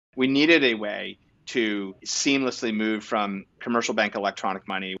We needed a way to seamlessly move from commercial bank electronic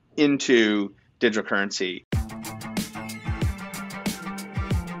money into digital currency.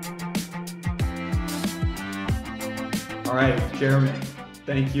 All right, Jeremy,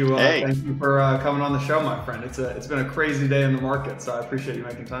 thank you. Hey, Thank you for coming on the show, my friend. It's been a crazy day in the market, so I appreciate you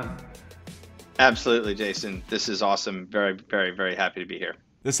making time. absolutely, Jason. This is awesome. Very, very, very happy to be here.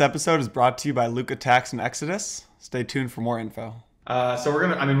 This episode is brought to you by LUKKA Tax and Exodus. Stay tuned for more info. So we're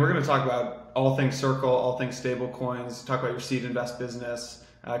gonna talk about all things Circle, all things stablecoins. Talk about your seed invest business.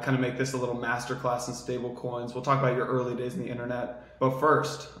 Kind of make this a little masterclass in stablecoins. We'll talk about your early days in the internet. But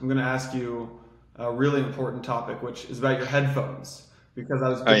first, I'm going to ask you a really important topic, which is about your headphones, because I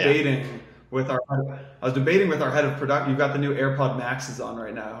was debating with our head of production. You've got the new AirPod Maxes on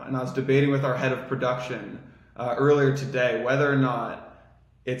right now, and I was debating with our head of production earlier today whether or not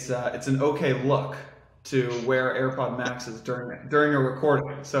it's an okay look to wear AirPod Maxes during a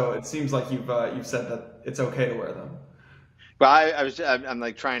recording. So it seems like you've said that it's okay to wear them. Well, I'm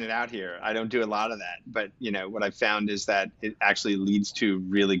like trying it out here. I don't do a lot of that, but what I've found is that it actually leads to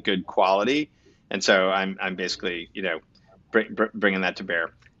really good quality, and so I'm basically bringing that to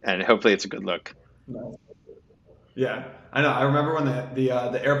bear, and hopefully it's a good look. Yeah, I know. I remember when the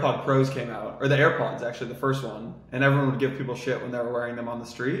AirPod Pros came out, or the AirPods actually, the first one, and everyone would give people shit when they were wearing them on the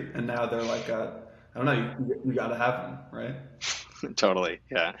street, and now they're like, I don't know, you got to have them, right? Totally.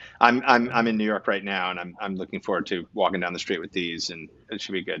 Yeah. I'm in New York right now, and I'm looking forward to walking down the street with these, and it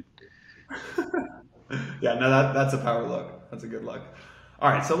should be good. Yeah, no, that's a power look. That's a good look.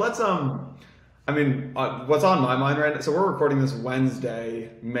 All right, so let's what's on my mind right now? So we're recording this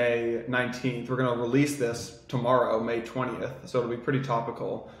Wednesday, May 19th. We're going to release this tomorrow, May 20th. So it'll be pretty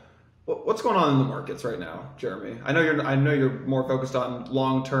topical. What's going on in the markets right now, Jeremy? I know you're more focused on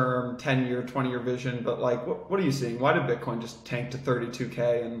long-term, 10-year, 20-year vision, but like, what are you seeing? Why did Bitcoin just tank to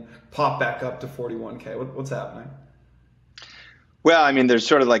 32K and pop back up to 41K? What's happening? Well, I mean, there's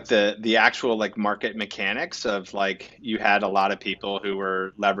sort of like the actual like market mechanics of like you had a lot of people who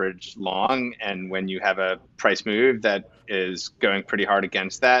were leveraged long, and when you have a price move that is going pretty hard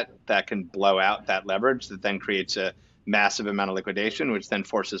against that can blow out that leverage, that then creates a massive amount of liquidation, which then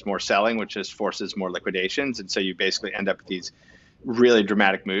forces more selling, which just forces more liquidations. And so you basically end up with these really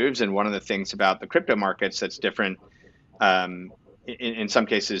dramatic moves. And one of the things about the crypto markets that's different in some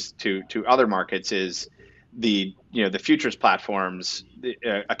cases to other markets is the futures platforms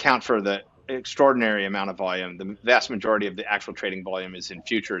account for the extraordinary amount of volume. The vast majority of the actual trading volume is in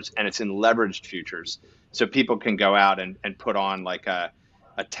futures, and it's in leveraged futures. So people can go out and put on like a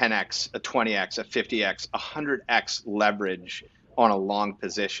 10x, a 20x, a 50x, a 100x leverage on a long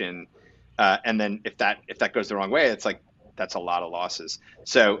position, and then if that goes the wrong way, it's like that's a lot of losses.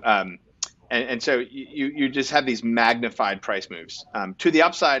 So and so you just have these magnified price moves to the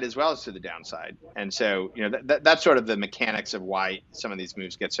upside as well as to the downside, and so that's sort of the mechanics of why some of these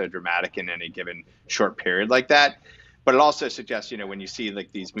moves get so dramatic in any given short period like that. But it also suggests when you see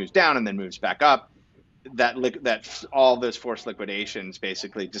like these moves down and then moves back up, that all those forced liquidations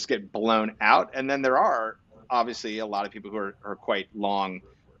basically just get blown out, and then there are obviously a lot of people who are quite long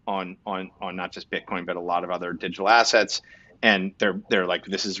on not just Bitcoin but a lot of other digital assets, and they're like,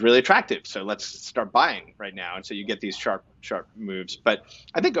 this is really attractive, so let's start buying right now, and so you get these sharp moves. But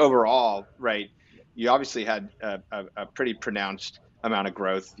I think overall, right, you obviously had a pretty pronounced amount of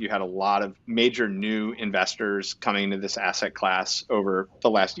growth. You had a lot of major new investors coming into this asset class over the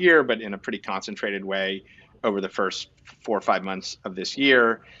last year, but in a pretty concentrated way over the first 4 or 5 months of this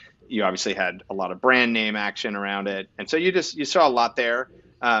year. You obviously had a lot of brand name action around it. And so you saw a lot there.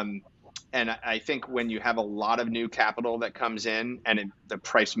 And I think when you have a lot of new capital that comes in and the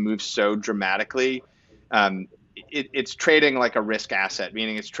price moves so dramatically, it's trading like a risk asset,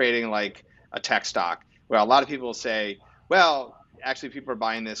 meaning it's trading like a tech stock. Well, a lot of people will say, well, actually people are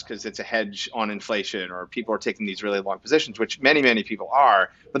buying this because it's a hedge on inflation, or people are taking these really long positions, which many, many people are.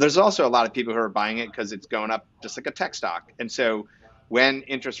 But there's also a lot of people who are buying it because it's going up just like a tech stock. And so when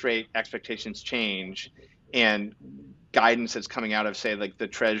interest rate expectations change and guidance that's coming out of, say, like the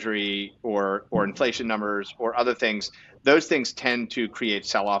Treasury or inflation numbers or other things, those things tend to create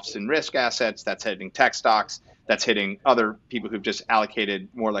sell-offs in risk assets. That's hitting tech stocks. That's hitting other people who've just allocated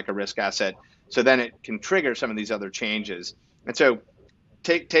more like a risk asset. So then it can trigger some of these other changes. And so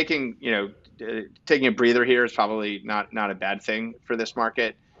taking a breather here is probably not a bad thing for this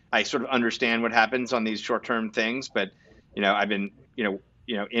market. I sort of understand what happens on these short-term things, but I've been in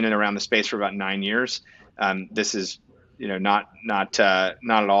and around the space for about 9 years. This is not at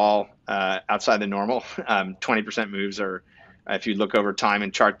all outside the normal. 20% moves are, if you look over time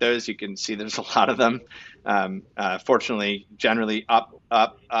and chart those, you can see there's a lot of them. Fortunately, generally up,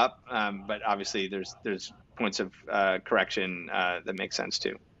 up. But obviously, there's points of correction that make sense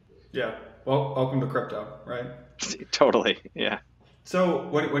too. Yeah. Well, welcome to crypto, right? Totally. Yeah. So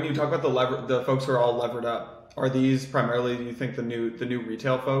when you talk about the folks who are all levered up, are these primarily, do you think, the new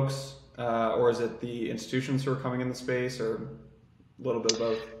retail folks, or is it the institutions who are coming in the space, or a little bit of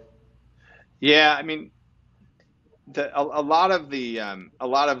both? Yeah. I mean, a lot of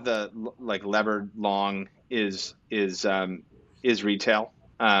the like levered long is retail,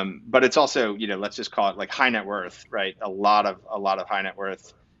 but it's also, let's just call it like high net worth, right? A lot of high net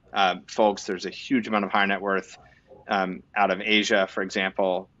worth folks. There's a huge amount of high net worth out of Asia, for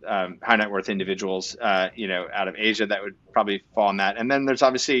example, high net worth individuals, out of Asia that would probably fall in that. And then there's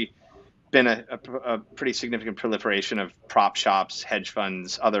obviously been a pretty significant proliferation of prop shops, hedge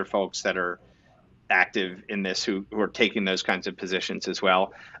funds, other folks that are active in this who are taking those kinds of positions as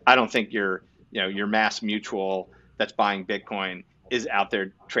well. I don't think your mass mutual that's buying Bitcoin is out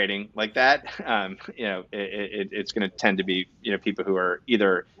there trading like that. It's going to tend to be people who are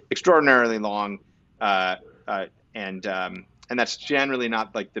either extraordinarily long, and that's generally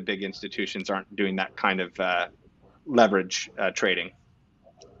not like the big institutions aren't doing that kind of leverage trading.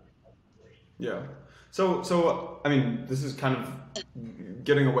 Yeah. So I mean, this is kind of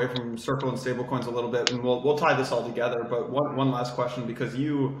getting away from Circle and stablecoins a little bit, and we'll tie this all together. But one last question, because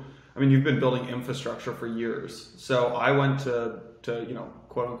you've been building infrastructure for years. So I went to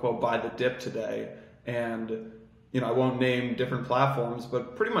quote unquote buy the dip today, and I won't name different platforms,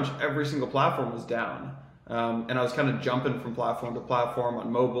 but pretty much every single platform was down. And I was kind of jumping from platform to platform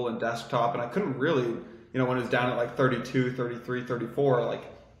on mobile and desktop, and I couldn't really, when it was down at like 32, 33, 34, like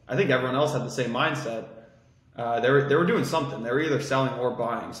I think everyone else had the same mindset. They were doing something. They were either selling or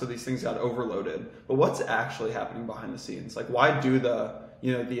buying, so these things got overloaded. But what's actually happening behind the scenes? Like, why do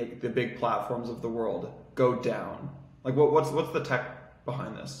the big platforms of the world go down? Like, what's the tech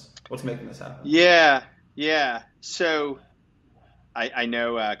behind this? What's making this happen? Yeah. So I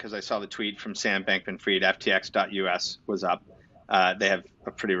know because I saw the tweet from Sam Bankman-Fried. FTX.us was up. They have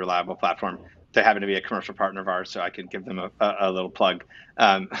a pretty reliable platform. They happen to be a commercial partner of ours, so I can give them a little plug.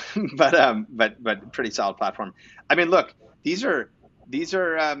 But pretty solid platform. I mean, look, these are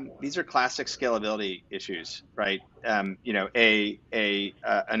classic scalability issues, right? An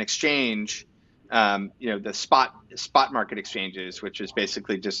exchange, the spot market exchanges, which is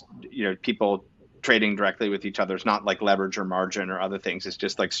basically just people trading directly with each other. It's not like leverage or margin or other things. It's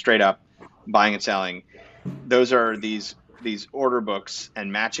just like straight up buying and selling. Those are these order books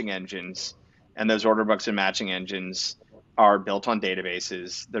and matching engines. And those order books and matching engines are built on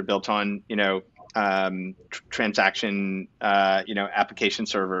databases. They're built on, transaction, application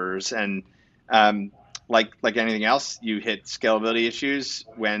servers. And like anything else, you hit scalability issues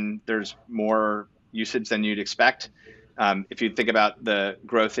when there's more usage than you'd expect. If you think about the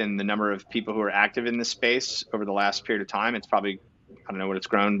growth in the number of people who are active in this space over the last period of time, it's probably, I don't know what it's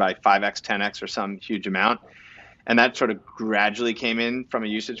grown by 5x, 10x or some huge amount. And that sort of gradually came in from a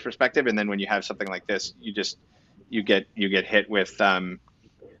usage perspective. And then when you have something like this, you get hit with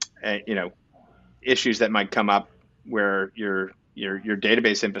issues that might come up where your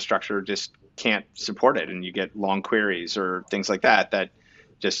database infrastructure just can't support it, and you get long queries or things like that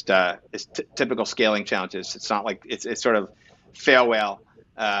just is typical scaling challenges. It's not like it's sort of fail whale,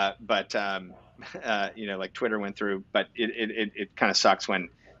 but like Twitter went through. But it kind of sucks when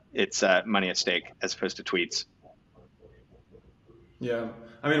it's money at stake as opposed to tweets. Yeah,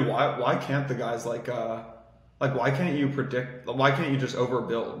 I mean, why can't the guys why can't you just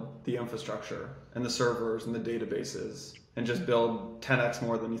overbuild the infrastructure and the servers and the databases and just build 10x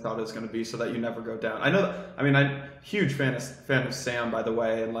more than you thought it was going to be so that you never go down? I'm huge fan of Sam, by the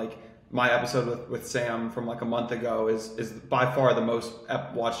way, and like my episode with Sam from like a month ago is by far the most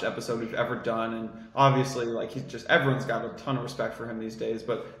watched episode we've ever done, and obviously like everyone's got a ton of respect for him these days,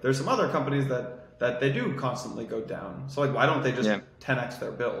 but there's some other companies that they do constantly go down. So like, why don't they just 10x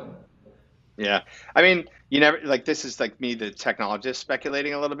their build? Yeah. I mean, this is like me, the technologist,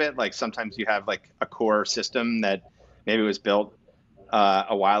 speculating a little bit. Like sometimes you have like a core system that maybe was built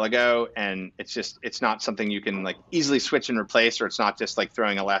a while ago, and it's not something you can like easily switch and replace, or it's not just like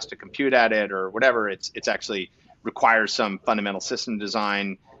throwing elastic compute at it or whatever. It's actually requires some fundamental system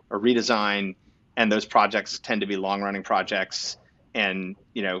design or redesign. And those projects tend to be long running projects. And,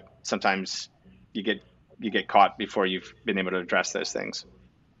 sometimes you get caught before you've been able to address those things.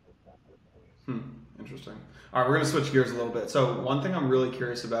 Interesting. All right, we're going to switch gears a little bit. So one thing I'm really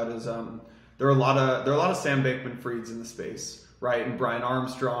curious about is there are a lot of Sam Bankman-Frieds in the space, right? And Brian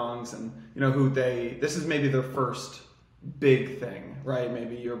Armstrongs, and this is maybe their first big thing, right?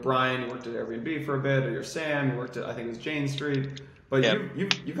 Maybe you're Brian, you worked at Airbnb for a bit, or you're Sam, you worked at, I think it was Jane Street. But Yep.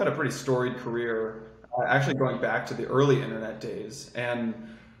 you've had a pretty storied career, actually going back to the early internet days. And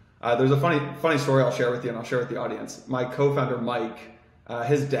there's a funny story I'll share with you, and I'll share with the audience. My co-founder Mike,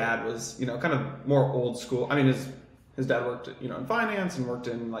 his dad was kind of more old school. I mean, his dad worked in finance and worked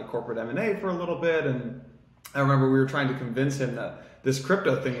in like corporate M&A for a little bit. And I remember we were trying to convince him that this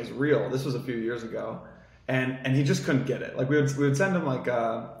crypto thing was real. This was a few years ago, and he just couldn't get it. Like we would send him like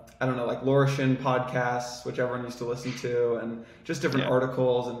I don't know, like Laura Shin podcasts, which everyone used to listen to, and just different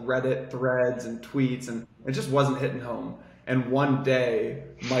articles and Reddit threads and tweets, and it just wasn't hitting home. And one day,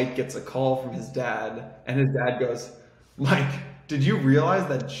 Mike gets a call from his dad, and his dad goes, "Mike, did you realize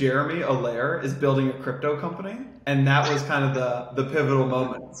that Jeremy Allaire is building a crypto company?" And that was kind of the pivotal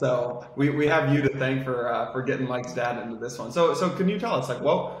moment. So we have you to thank for getting Mike's dad into this one. So can you tell us, like,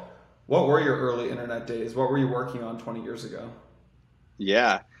 what were your early internet days? What were you working on 20 years ago?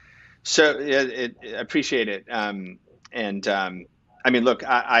 Yeah. So I appreciate it. I mean, look,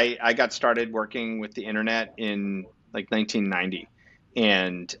 I got started working with the internet in like 1990,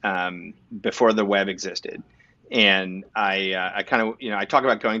 and before the web existed. And I kind of, I talk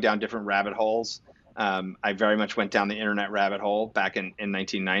about going down different rabbit holes. I very much went down the internet rabbit hole back in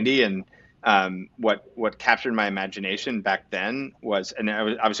 1990, and what captured my imagination back then was, and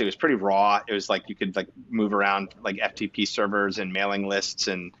obviously it was pretty raw. It was like you could like move around like FTP servers and mailing lists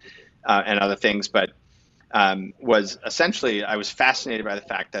and other things, but was essentially I was fascinated by the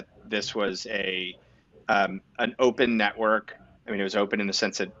fact that this was an open network. I mean, it was open in the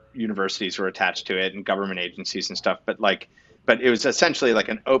sense that universities were attached to it and government agencies and stuff, but it was essentially like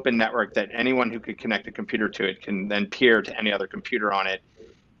an open network that anyone who could connect a computer to it can then peer to any other computer on it.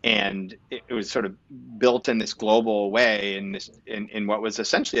 And it was sort of built in this global way in what was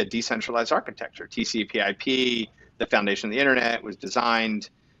essentially a decentralized architecture. TCP/IP, the foundation of the internet, was designed,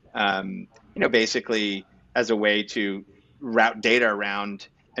 basically as a way to route data around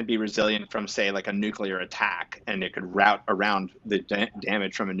and be resilient from, say, like a nuclear attack, and it could route around the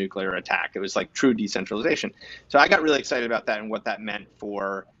damage from a nuclear attack. It was like true decentralization. So I got really excited about that and what that meant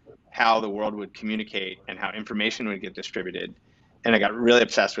for how the world would communicate and how information would get distributed. And I got really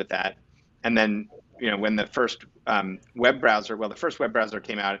obsessed with that. And then, when the first web browser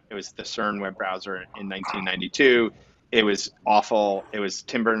came out, it was the CERN web browser in 1992. It was awful. It was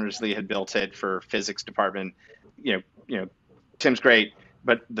Tim Berners-Lee had built it for physics department. Tim's great,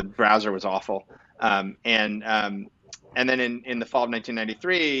 but the browser was awful. And then in the fall of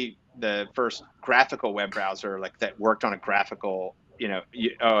 1993, the first graphical web browser that worked on a graphical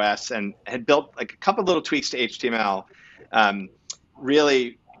OS and had built like a couple little tweaks to HTML.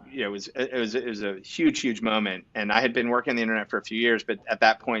 Really, it was a huge moment. And I had been working on the internet for a few years, but at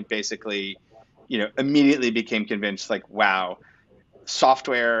that point, basically, immediately became convinced, like, wow,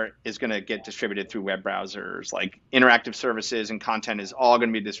 software is going to get distributed through web browsers. Like interactive services and content is all going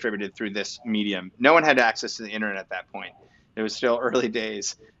to be distributed through this medium. No one had access to the internet at that point. It was still early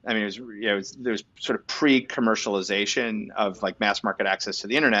days. I mean, there was sort of pre-commercialization of like mass market access to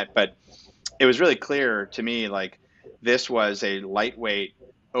the internet, but it was really clear to me, like, this was a lightweight,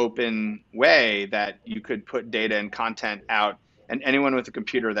 open way that you could put data and content out, and anyone with a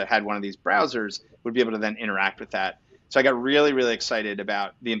computer that had one of these browsers would be able to then interact with that. So I got really, really excited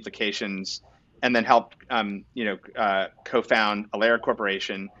about the implications, and then helped, co-found Allaire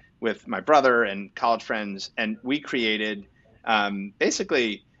Corporation with my brother and college friends, and we created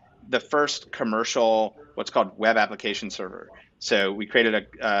basically the first commercial, what's called web application server. So we created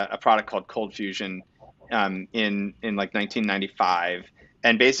a product called Cold Fusion in like 1995,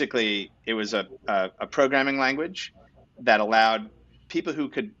 and basically it was a programming language that allowed people who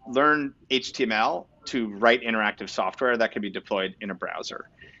could learn HTML to write interactive software that could be deployed in a browser.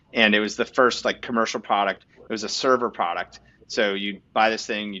 And it was the first like commercial product. It was a server product. So you'd buy this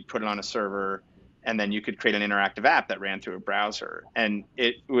thing, you'd put it on a server, and then you could create an interactive app that ran through a browser. And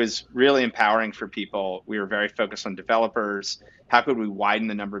it was really empowering for people. We were very focused on developers. How could we widen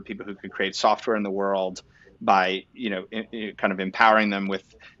the number of people who could create software in the world by, kind of empowering them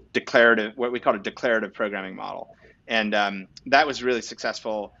with what we called a declarative programming model. And that was really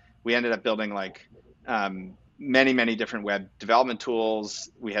successful. We ended up building like many different web development tools.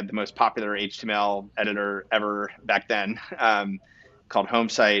 We had the most popular HTML editor ever back then, called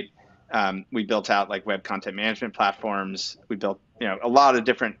HomeSite. We built out like web content management platforms. We built, a lot of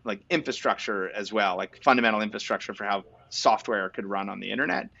different like infrastructure as well, like fundamental infrastructure for how software could run on the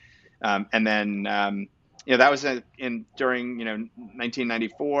internet. And then, that was during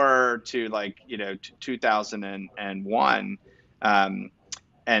 1994 to like 2001.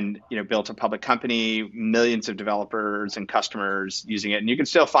 and built a public company, millions of developers and customers using it, and you can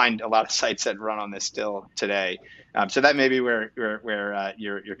still find a lot of sites that run on this still today. So that may be where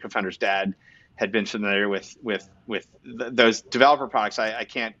your co-founder's dad had been familiar with those developer products. I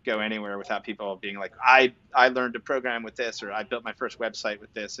can't go anywhere without people being like, I learned to program with this, or I built my first website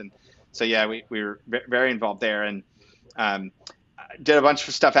with this. And so yeah, we were very involved there, and did a bunch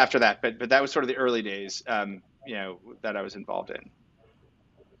of stuff after that. But that was sort of the early days, that I was involved in.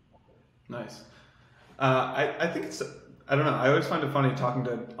 Nice. I think I don't know. I always find it funny talking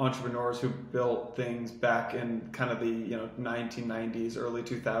to entrepreneurs who built things back in kind of the 1990s, early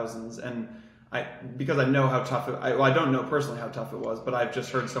 2000s, and because I know how tough I don't know personally how tough it was, but I've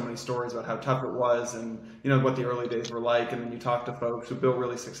just heard so many stories about how tough it was, and what the early days were like. And then you talk to folks who built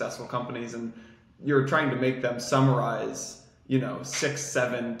really successful companies, and you're trying to make them summarize 6,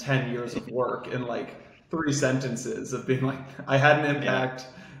 7, 10 years of work in like 3 sentences of being like, I had an impact. Yeah.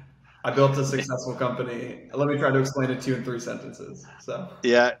 I built a successful company. Let me try to explain it to you in 3 sentences. So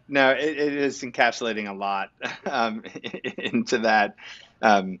yeah, no, it is encapsulating a lot into that,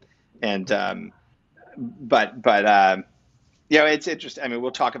 it's interesting. I mean,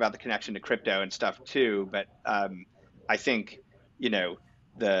 we'll talk about the connection to crypto and stuff too, but I think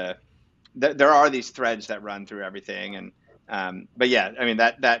there are these threads that run through everything, and but yeah, I mean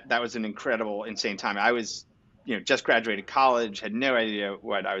that was an incredible, insane time. I was just graduated college, had no idea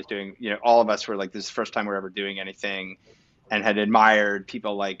what I was doing. All of us were like, this is the first time we're ever doing anything, and had admired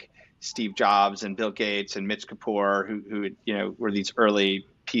people like Steve Jobs and Bill Gates and Mitch Kapoor, who were these early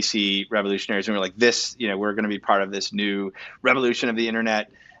PC revolutionaries. And we're like, we're going to be part of this new revolution of the internet.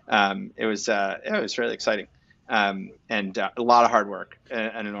 It was really exciting. And a lot of hard work,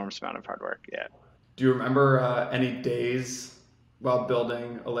 an enormous amount of hard work. Yeah. Do you remember any days while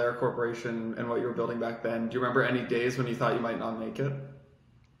building Allaire Corporation and what you were building back then? Do you remember any days when you thought you might not make it?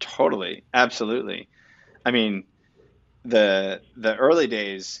 Totally. Absolutely. I mean, the early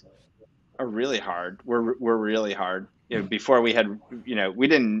days are really hard. We're really hard. Before we had, we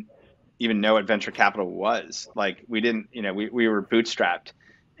didn't even know what venture capital was. Like we didn't, we were bootstrapped,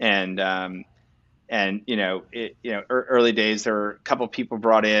 and early days, there were a couple of people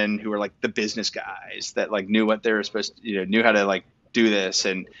brought in who were like the business guys that like knew what they were supposed to, knew how to like do this.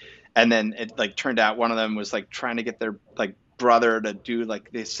 And then it like turned out one of them was like trying to get their like brother to do like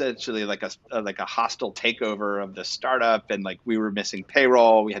essentially like a hostile takeover of the startup. And like we were missing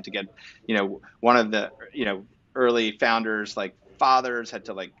payroll. We had to get, one of the, early founders, like fathers, had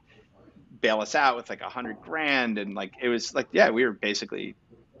to like bail us out with like $100,000. And like, it was like, yeah, we were basically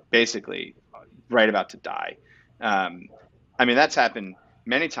right about to die. I mean, that's happened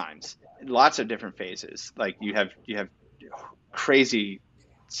many times, lots of different phases. Like you have crazy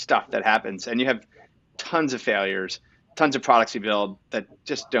stuff that happens, and you have tons of failures, tons of products you build that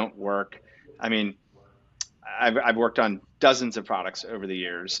just don't work. I mean, I've worked on dozens of products over the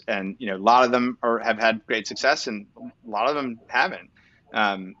years, and a lot of them have had great success, and a lot of them haven't.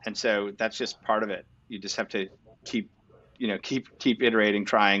 And so that's just part of it. You just have to keep iterating,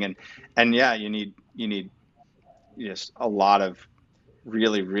 trying, and yeah, you need just a lot of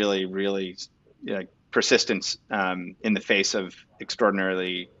really persistence in the face of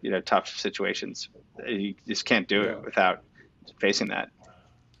extraordinarily tough situations. You just can't do it without facing that.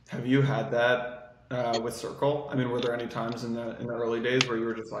 Have you had that with Circle? I mean, were there any times in the early days where you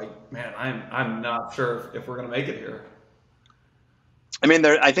were just like, man, I'm not sure if we're gonna make it here? I mean,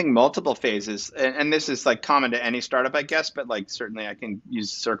 I think multiple phases, and this is like common to any startup, I guess, but like certainly I can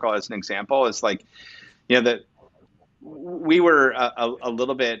use Circle as an example. Is like, that we were a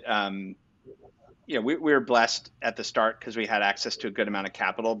little bit, we were blessed at the start because we had access to a good amount of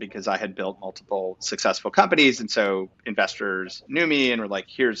capital because I had built multiple successful companies, and so investors knew me and were like,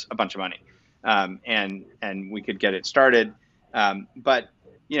 here's a bunch of money, and we could get it started. But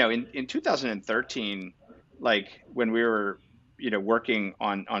in 2013, like when we were working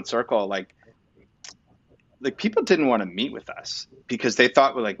on Circle, like people didn't want to meet with us because they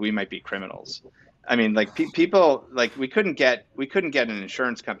thought we might be criminals. I mean, like people, like we couldn't get an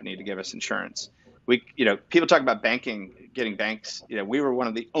insurance company to give us insurance. People talk about getting banks. We were one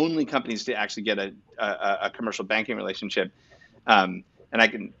of the only companies to actually get a commercial banking relationship. And I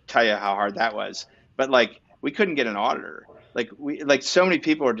can tell you how hard that was, but like we couldn't get an auditor. Like so many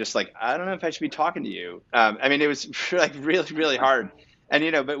people were just like, I don't know if I should be talking to you. I mean, it was like really, really hard.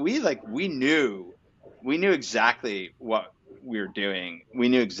 And, but we knew exactly what we were doing. We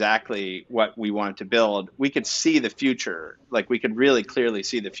knew exactly what we wanted to build. We could see the future. Like we could really clearly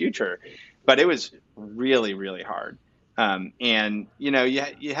see the future, but it was really, really hard. And,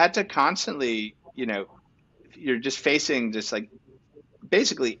 you had to constantly, you're just facing just like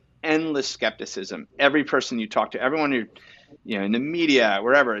basically endless skepticism. Every person you talk to, everyone who, in the media,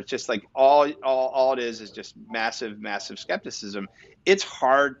 wherever, it's just like all it is just massive skepticism. It's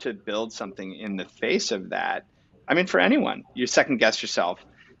hard to build something in the face of that. I mean, for anyone, you second guess yourself.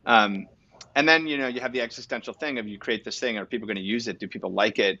 And then, you have the existential thing of, you create this thing, are people going to use it? Do people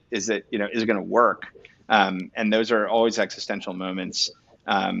like it? Is it going to work? And those are always existential moments.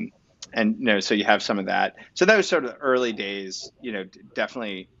 And so you have some of that. So those sort of early days,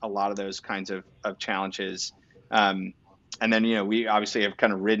 definitely a lot of those kinds of challenges. And then, we obviously have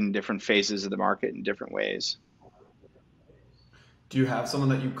kind of ridden different phases of the market in different ways. Do you have someone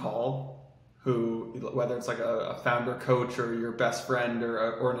that you call who, whether it's like a founder coach or your best friend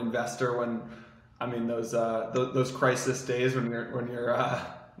or an investor, when, those crisis days when you're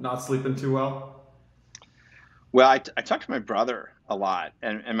not sleeping too well? Well, I talk to my brother a lot,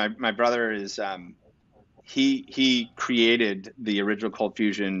 and my brother is he created the original cold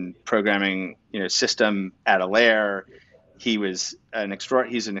fusion programming system at Allaire. He's an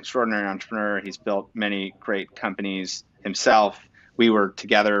extraordinary entrepreneur. He's built many great companies himself. We were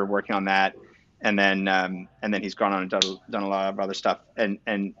together working on that, and then he's gone on and done a lot of other stuff.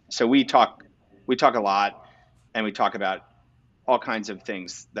 And so we talk a lot, and we talk about all kinds of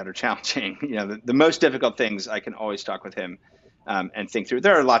things that are challenging. The most difficult things I can always talk with him and think through.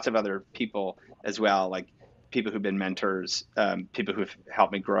 There are lots of other people as well, like people who've been mentors, people who've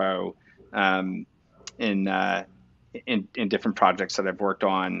helped me grow in different projects that I've worked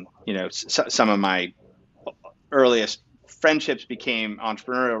on. Some of my earliest friendships became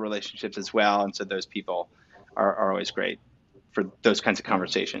entrepreneurial relationships as well, and so those people are always great for those kinds of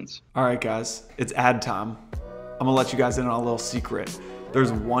conversations. All right, guys, it's ad time. I'm gonna let you guys in on a little secret.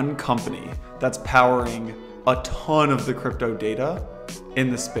 There's one company that's powering a ton of the crypto data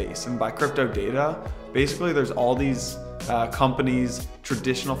in the space. And by crypto data, basically there's all these companies,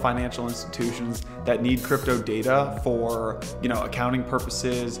 traditional financial institutions that need crypto data for, accounting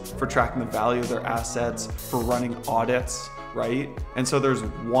purposes, for tracking the value of their assets, for running audits, right? And so there's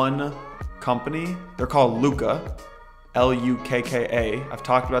one company, they're called LUKKA, LUKKA. I've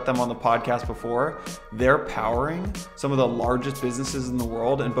talked about them on the podcast before. They're powering some of the largest businesses in the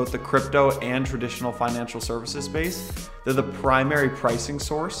world in both the crypto and traditional financial services space. They're the primary pricing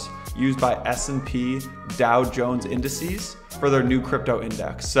source used by S&P Dow Jones indices for their new crypto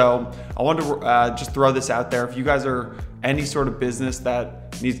index. So I wanted to just throw this out there. If you guys are any sort of business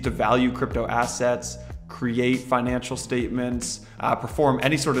that needs to value crypto assets, create financial statements, perform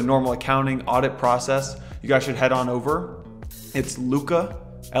any sort of normal accounting audit process, you guys should head on over. It's LUKKA,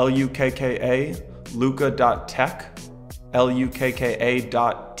 L-U-K-K-A, lukka.tech,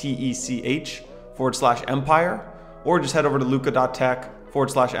 lukka.tech/empire, or just head over to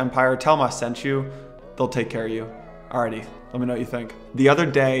lukka.tech/empire. Tell them I sent you. They'll take care of you. Alrighty, let me know what you think. The other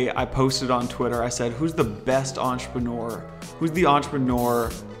day I posted on Twitter, I said, who's the best entrepreneur? Who's the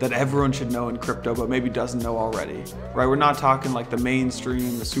entrepreneur that everyone should know in crypto but maybe doesn't know already, right? We're not talking like the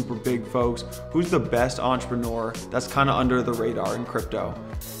mainstream, the super big folks. Who's the best entrepreneur that's kind of under the radar in crypto?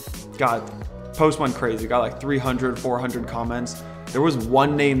 God, post went crazy, got like 300, 400 comments. There was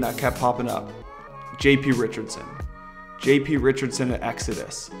one name that kept popping up, JP Richardson. JP Richardson at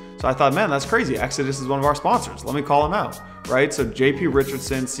Exodus. So I thought, man, that's crazy. Exodus is one of our sponsors. Let me call him out, right? So JP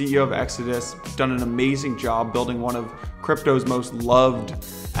Richardson, CEO of Exodus, done an amazing job building one of crypto's most loved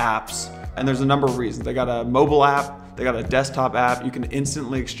apps. And there's a number of reasons. They got a mobile app, they got a desktop app. You can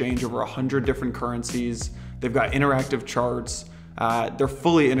instantly exchange over 100 different currencies. They've got interactive charts. They're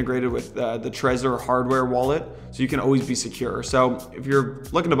fully integrated with the Trezor hardware wallet, so you can always be secure. So if you're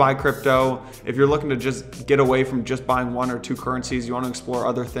looking to buy crypto, if you're looking to just get away from just buying one or two currencies, you want to explore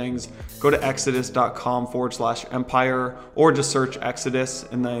other things, go to exodus.com/empire, or just search Exodus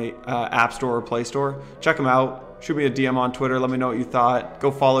in the App Store or Play Store. Check them out. Shoot me a DM on Twitter. Let me know what you thought.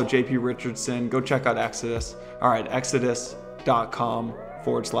 Go follow JP Richardson. Go check out Exodus. All right,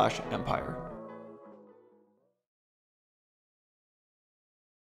 exodus.com/empire.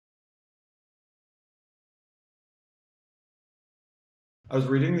 I was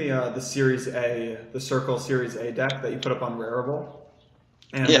reading the Series A, the Circle Series A deck that you put up on Rarible,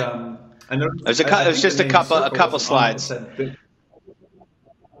 and yeah. I noticed it was just a couple slides.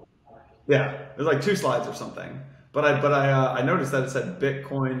 Yeah, it was like 2 slides or something. But I noticed that it said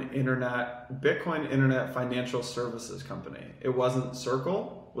Bitcoin Internet Financial Services Company. It wasn't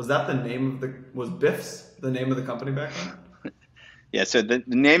Circle. Was that the name of was BIF's the name of the company back then? Yeah. So the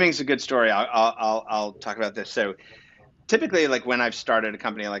naming's a good story. I'll talk about this. So typically, like when I've started a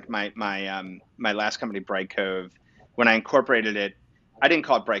company, like my last company, Bright Cove, when I incorporated it, I didn't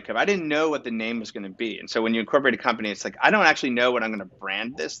call it Brightcove. I didn't know what the name was going to be. And so when you incorporate a company, it's like, I don't actually know what I'm going to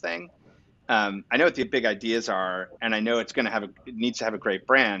brand this thing. I know what the big ideas are, and I know it needs to have a great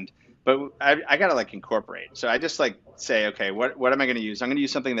brand, but I got to like incorporate. So I just like say, okay, what am I going to use? I'm going to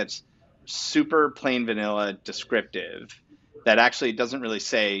use something that's super plain vanilla descriptive that actually doesn't really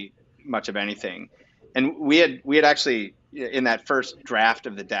say much of anything. And we had actually, in that first draft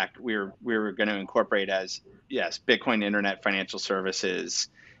of the deck, we were going to incorporate as, yes, Bitcoin Internet Financial Services.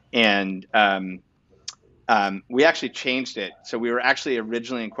 And we actually changed it. So we were actually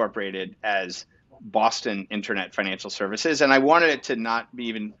originally incorporated as Boston Internet Financial Services. And I wanted it to not be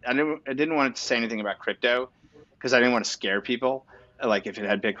even, I didn't want it to say anything about crypto because I didn't want to scare people, like if it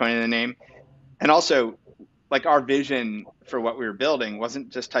had Bitcoin in the name. And also, like our vision for what we were building wasn't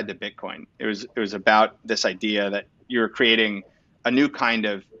just tied to Bitcoin. It was about this idea that you were creating a new kind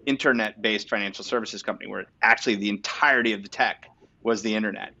of internet-based financial services company where actually the entirety of the tech was the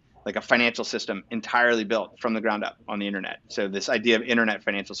internet, like a financial system entirely built from the ground up on the internet. So this idea of internet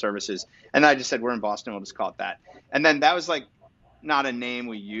financial services. And I just said, we're in Boston, we'll just call it that. And then that was like not a name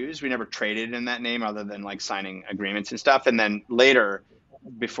we used. We never traded in that name other than like signing agreements and stuff. And then later,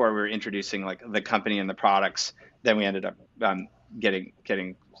 before we were introducing like the company and the products, then we ended up getting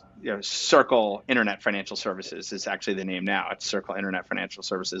Circle Internet Financial Services is actually the name now. It's Circle Internet Financial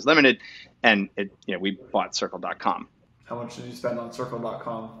Services Limited, and we bought Circle.com. How much did you spend on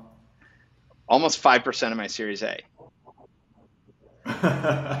Circle.com? Almost 5% of my Series A.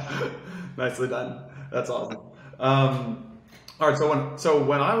 Nicely done. That's awesome. All right, so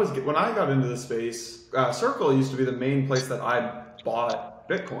when I got into the space, Circle used to be the main place that I bought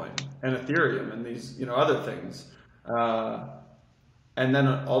Bitcoin and Ethereum and these other things, and then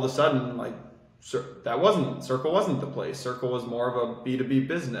all of a sudden, like Circle wasn't the place. Circle was more of a B2B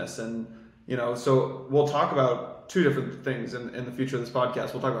business, and so we'll talk about two different things in the future of this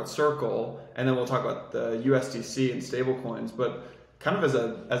podcast. We'll talk about Circle, and then we'll talk about the USDC and stablecoins. But kind of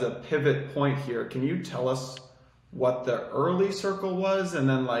as a pivot point here, can you tell us what the early Circle was, and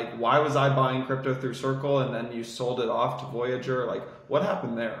then like why was I buying crypto through Circle, and then you sold it off to Voyager? Like what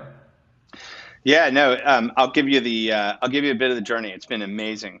happened there? Yeah, no, I'll give you a bit of the journey. It's been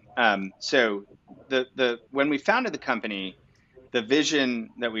amazing. So when we founded the company, the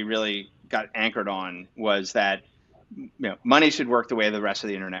vision that we really got anchored on was that money should work the way the rest of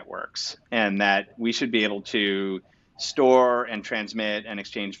the internet works, and that we should be able to store and transmit and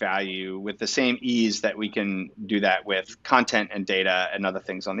exchange value with the same ease that we can do that with content and data and other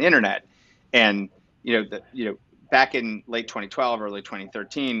things on the internet. And back in late 2012, early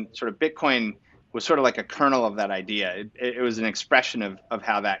 2013, sort of Bitcoin was sort of like a kernel of that idea. It was an expression of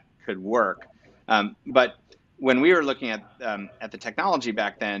how that could work. But when we were looking at the technology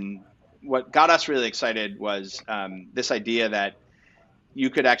back then, what got us really excited was this idea that you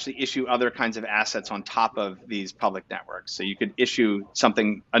could actually issue other kinds of assets on top of these public networks. So you could issue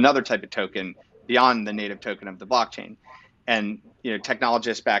another type of token beyond the native token of the blockchain. And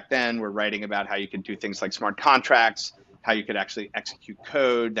technologists back then were writing about how you could do things like smart contracts, how you could actually execute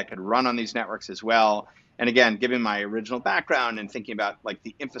code that could run on these networks as well. And again, given my original background and thinking about like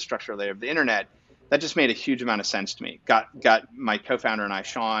the infrastructure layer of the internet, that just made a huge amount of sense to me. Got my co-founder and I,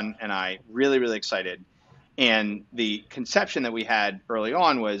 Sean, and I really, really excited. And the conception that we had early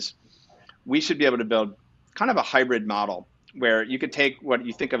on was we should be able to build kind of a hybrid model where you could take what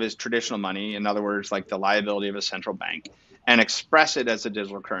you think of as traditional money, in other words, like the liability of a central bank, and express it as a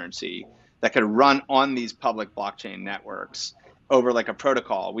digital currency that could run on these public blockchain networks over like a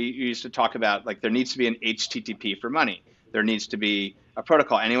protocol. We used to talk about like there needs to be an HTTP for money. There needs to be a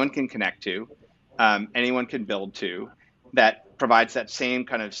protocol anyone can connect to, anyone can build to, that provides that same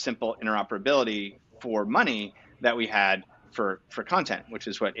kind of simple interoperability for money that we had for content, which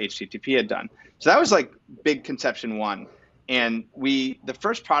is what HTTP had done. So that was like big conception one. And the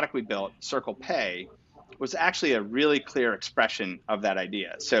first product we built, Circle Pay, was actually a really clear expression of that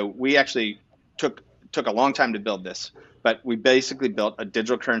idea. So we actually took a long time to build this, but we basically built a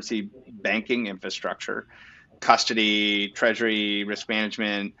digital currency banking infrastructure, custody, treasury, risk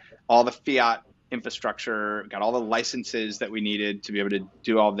management, all the fiat infrastructure, got all the licenses that we needed to be able to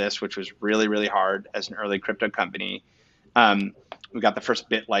do all this, which was really, really hard as an early crypto company. We got the first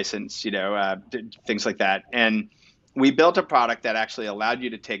bit license, things like that. And we built a product that actually allowed you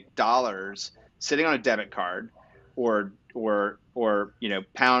to take dollars sitting on a debit card or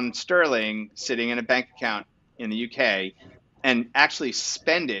pound sterling sitting in a bank account in the UK and actually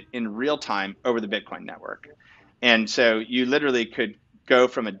spend it in real time over the Bitcoin network. And so you literally could go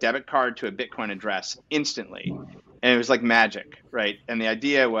from a debit card to a Bitcoin address instantly. And it was like magic, right? And the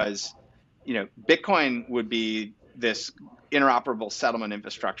idea was, Bitcoin would be this interoperable settlement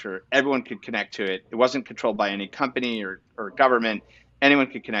infrastructure. Everyone could connect to it. It wasn't controlled by any company or government. Anyone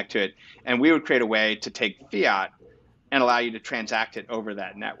could connect to it. And we would create a way to take fiat and allow you to transact it over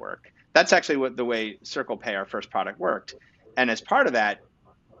that network. That's actually what the way Circle Pay, our first product, worked. And as part of that,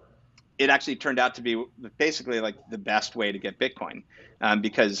 it actually turned out to be basically like the best way to get Bitcoin,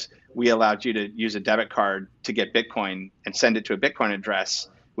 because we allowed you to use a debit card to get Bitcoin and send it to a Bitcoin address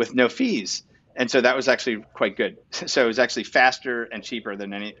with no fees. And so that was actually quite good. So it was actually faster and cheaper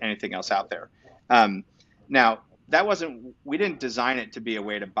than anything else out there. Now, we didn't design it to be a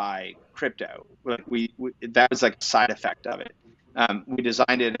way to buy crypto. That was like a side effect of it. We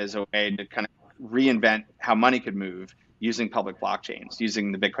designed it as a way to kind of reinvent how money could move using public blockchains,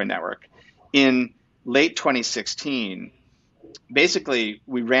 using the Bitcoin network. In late 2016, basically,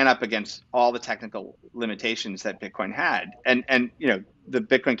 we ran up against all the technical limitations that Bitcoin had. And you know, the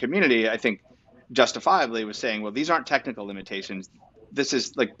Bitcoin community, I think, justifiably was saying, well, these aren't technical limitations. This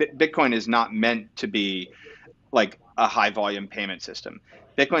is like, Bitcoin is not meant to be like a high volume payment system.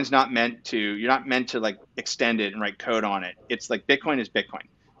 Bitcoin's not meant to, you're not meant to like extend it and write code on it. It's like Bitcoin is Bitcoin.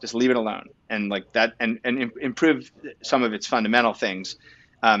 Just leave it alone and like that, and improve some of its fundamental things.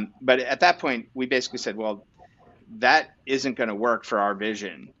 But at that point, we basically said, well, that isn't going to work for our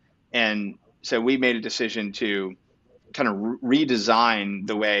vision. And so we made a decision to kind of redesign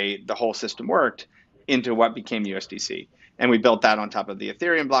the way the whole system worked into what became USDC. And we built that on top of the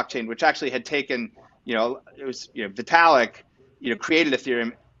Ethereum blockchain, which actually had taken, you know, it was, you know, Vitalik, you know, created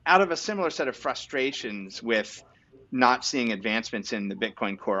Ethereum out of a similar set of frustrations with not seeing advancements in the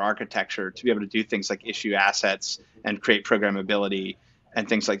Bitcoin core architecture to be able to do things like issue assets and create programmability and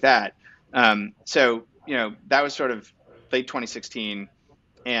things like that. So, you know, that was sort of late 2016.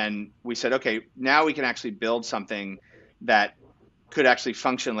 And we said, okay, now we can actually build something that could actually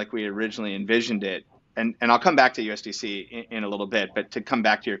function like we originally envisioned it. And I'll come back to USDC in a little bit, but to come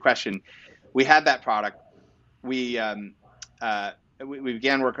back to your question, we had that product. We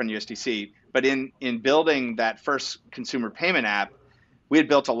began work on USDC, but in building that first consumer payment app, we had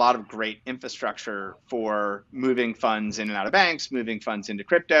built a lot of great infrastructure for moving funds in and out of banks, moving funds into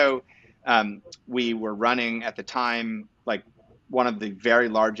crypto. We were running at the time like one of the very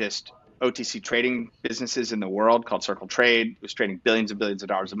largest OTC trading businesses in the world called Circle Trade. It was trading billions and billions of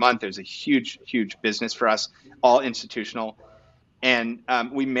dollars a month. It was a huge, huge business for us, all institutional. And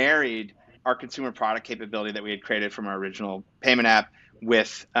we married our consumer product capability that we had created from our original payment app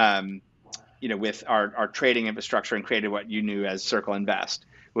with, you know, with our trading infrastructure, and created what you knew as Circle Invest,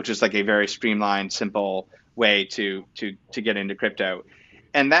 which is like a very streamlined, simple way to get into crypto.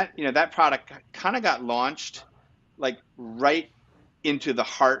 And that, you know, that product kind of got launched like right into the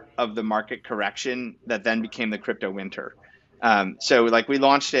heart of the market correction that then became the crypto winter. So like we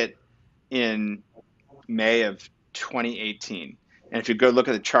launched it in May of 2018. And if you go look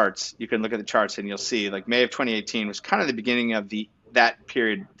at the charts, you can look at the charts and you'll see like May of 2018 was kind of the beginning of that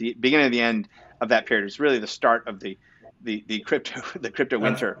period. The beginning of the end of that period was really the start of the crypto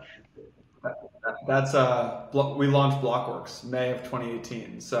winter. That's we launched Blockworks May of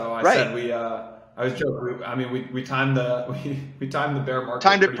 2018. So I right. said I was joking. I mean, we timed we timed the bear market.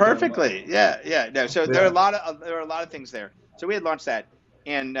 Timed it perfectly. Yeah. No. So there were a lot of things there. So we had launched that,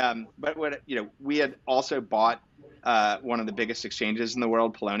 and but what, you know, we had also bought one of the biggest exchanges in the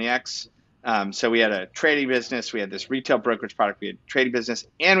world, Poloniex. So we had a trading business, we had this retail brokerage product, we had trading business,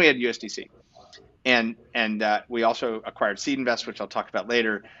 and we had USDC. And we also acquired Seed Invest, which I'll talk about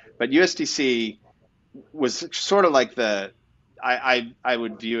later. But USDC was sort of like I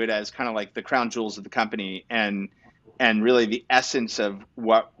would view it as kind of like the crown jewels of the company, and really the essence of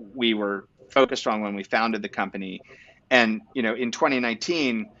what we were focused on when we founded the company. And, you know, in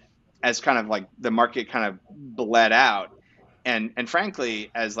 2019, as kind of like the market kind of bled out, and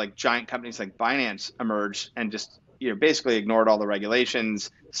frankly, as like giant companies like Binance emerged and just, you know, basically ignored all the regulations,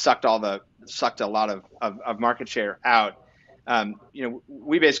 sucked a lot of market share out. You know,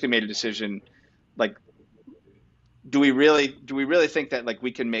 we basically made a decision, like, do we really think that like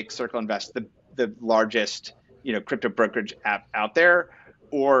we can make Circle Invest the largest, you know, crypto brokerage app out there,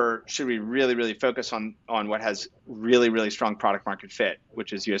 or should we really focus on what has really strong product market fit,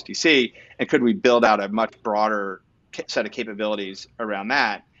 which is USDC, and could we build out a much broader set of capabilities around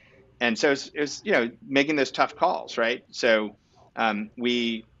that? And so it was, you know, making those tough calls, right? So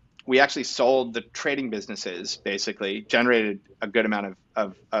we actually sold the trading businesses, basically generated a good amount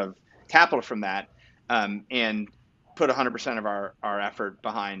of capital from that, and put 100% of our effort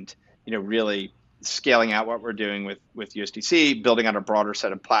behind, you know, really scaling out what we're doing with USDC, building out a broader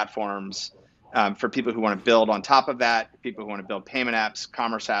set of platforms for people who want to build on top of that, people who want to build payment apps,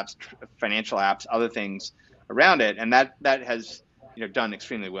 commerce apps, financial apps, other things around it, and that has done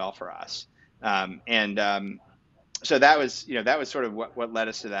extremely well for us. So that was sort of what led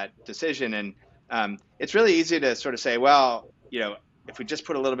us to that decision. And it's really easy to sort of say, well, if we just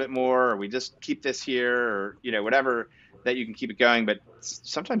put a little bit more, or we just keep this here, or whatever, that you can keep it going. But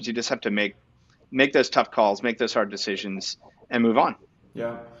sometimes you just have to make those tough calls, make those hard decisions, and move on.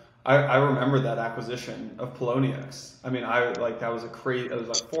 Yeah. I remember that acquisition of Poloniex. I mean, that was it was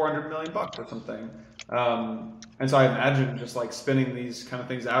like $400 million or something. And so I imagine just like spinning these kind of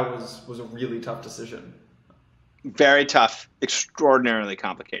things out was a really tough decision. Very tough, extraordinarily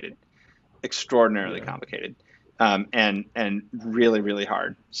complicated, and really, really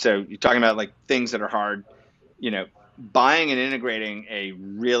hard. So you're talking about like things that are hard, buying and integrating a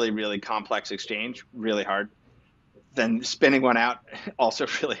really, really complex exchange, really hard. Then spinning one out, also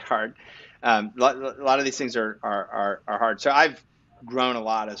really hard. A lot of these things are hard. So I've grown a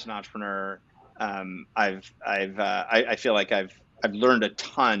lot as an entrepreneur. I feel like I've learned a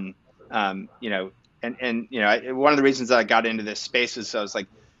ton. And one of the reasons that I got into this space is I was like,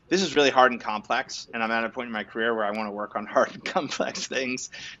 this is really hard and complex, and I'm at a point in my career where I want to work on hard and complex things.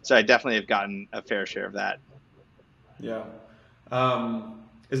 So I definitely have gotten a fair share of that. Yeah.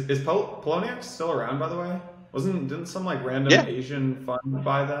 Is Poloniex still around, by the way? Didn't some like random Asian fund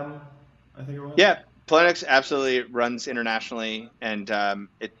buy them? I think it was. Yeah, Poloniex absolutely runs internationally, and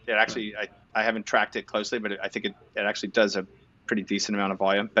it actually I haven't tracked it closely, but I think it actually does a pretty decent amount of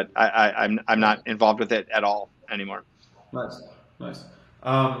volume. But I'm not involved with it at all anymore. Nice.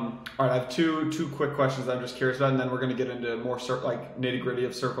 All right, I have two quick questions that I'm just curious about, and then we're going to get into more like nitty gritty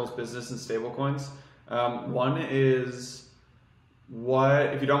of Circle's business and stablecoins. One is,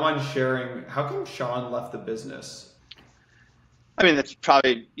 if you don't mind sharing, how come Sean left the business? I mean, that's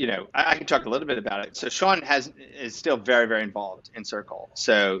probably, I can talk a little bit about it. So Sean is still very, very involved in Circle.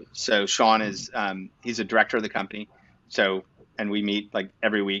 So Sean is, he's a director of the company. So, and we meet like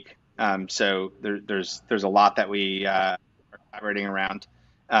every week. So there's a lot that we are collaborating around.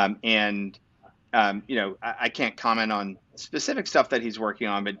 I can't comment on specific stuff that he's working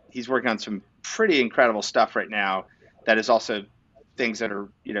on, but he's working on some pretty incredible stuff right now that is also things that are,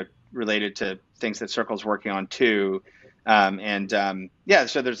 related to things that Circle's working on too. So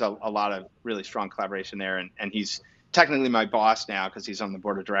there's a lot of really strong collaboration there, and he's technically my boss now because he's on the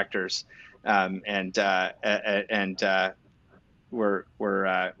board of directors. We're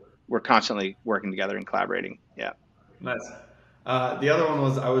constantly working together and collaborating. Yeah. Nice. The other one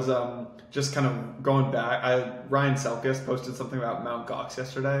was I was just kind of going back. Ryan Selkis posted something about Mt. Gox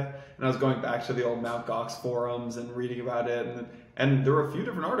yesterday, and I was going back to the old Mt. Gox forums and reading about it, and there were a few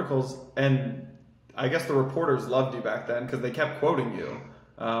different articles, and I guess the reporters loved you back then because they kept quoting you.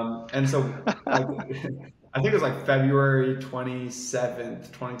 And so I think it was like February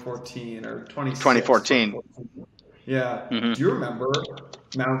 27th, 2014 or 2014. Yeah. Mm-hmm. Do you remember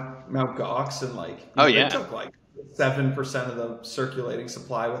Mt. Gox and like? They took like 7% of the circulating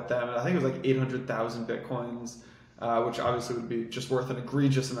supply with them, and I think it was like 800,000 bitcoins, which obviously would be just worth an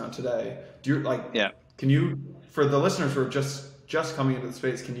egregious amount today. Do you like? Yeah. Can you, for the listeners who are just coming into the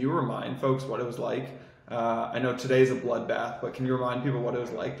space, can you remind folks what it was like? I know today's a bloodbath, but can you remind people what it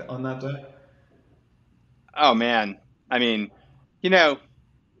was like on that day? Oh man, I mean, there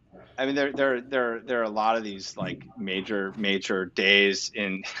are a lot of these like major days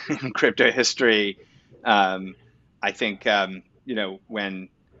in crypto history. I think when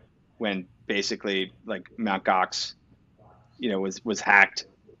basically like Mt. Gox, was hacked,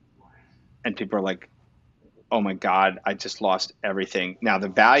 and people are like, oh my God, I just lost everything. Now the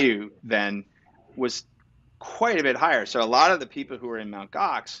value then was quite a bit higher. So a lot of the people who were in Mt.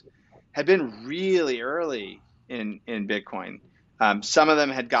 Gox had been really early in Bitcoin. Some of them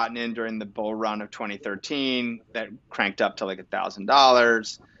had gotten in during the bull run of 2013 that cranked up to like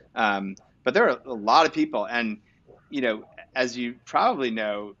 $1,000. But there are a lot of people, and as you probably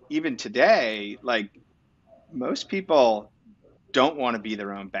know, even today, like most people don't want to be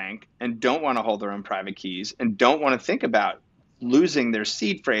their own bank and don't want to hold their own private keys and don't want to think about losing their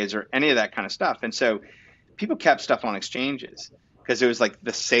seed phrase or any of that kind of stuff. And so people kept stuff on exchanges because it was like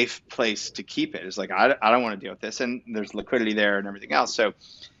the safe place to keep it. It's like, I don't want to deal with this, and there's liquidity there and everything else. So,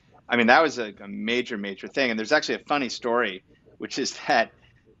 I mean, that was a major thing. And there's actually a funny story, which is that,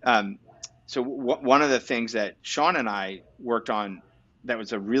 one of the things that Sean and I worked on that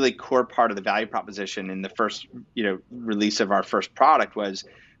was a really core part of the value proposition in the first, release of our first product was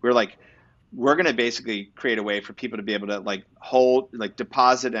we're going to basically create a way for people to be able to like hold, like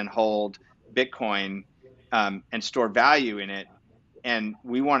deposit and hold Bitcoin and store value in it. And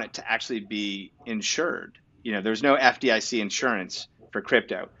we want it to actually be insured. There's no FDIC insurance for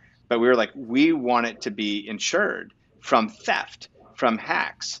crypto, but we were like, we want it to be insured from theft, from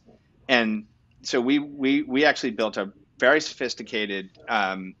hacks. And so we actually built a very sophisticated,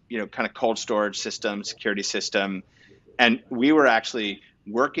 kind of cold storage system, security system. And we were actually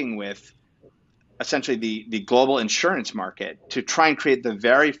working with essentially the global insurance market to try and create the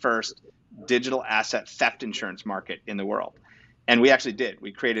very first digital asset theft insurance market in the world. And we actually did.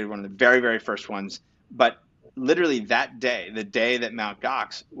 We created one of the very, very first ones. But literally that day, the day that Mt.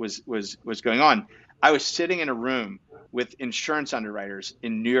 Gox was going on, I was sitting in a room with insurance underwriters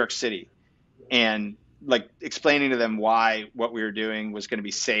in New York City and like explaining to them why what we were doing was going to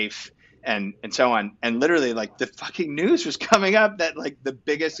be safe and so on. And literally like the fucking news was coming up that like the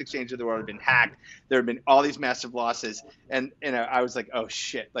biggest exchange in the world had been hacked. There had been all these massive losses. And I was like, oh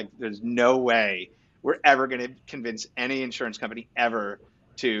shit, like there's no way we're ever going to convince any insurance company ever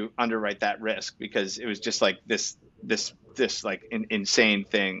to underwrite that risk, because it was just like this like insane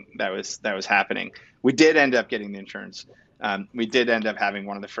thing that was happening. We did end up getting the insurance. We did end up having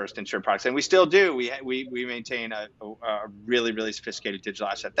one of the first insured products, and we still do. We maintain a really, really sophisticated digital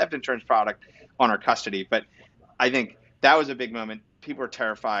asset theft insurance product on our custody. But I think that was a big moment. People were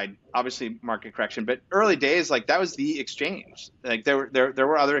terrified. Obviously, market correction, but early days, like that was the exchange. Like there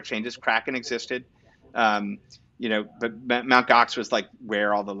were other exchanges. Kraken existed, but Mt. Gox was like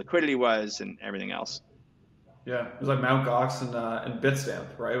where all the liquidity was and everything else. Yeah, it was like Mt. Gox and Bitstamp,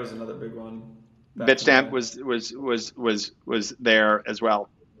 right? It was another big one. Bitstamp was there as well.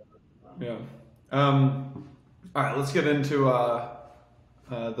 Yeah. All right, let's get into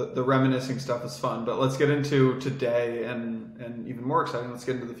the reminiscing stuff is fun, but let's get into today and even more exciting. Let's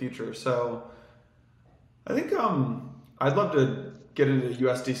get into the future. So, I think I'd love to get into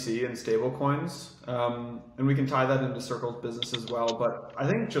USDC and stablecoins, and we can tie that into Circle's business as well. But I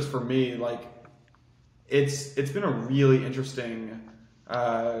think just for me, like it's been a really interesting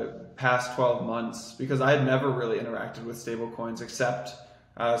past 12 months, because I had never really interacted with stablecoins except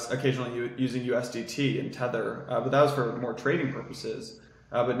occasionally using USDT and Tether, but that was for more trading purposes.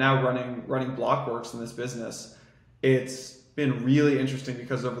 But now running Blockworks in this business, it's been really interesting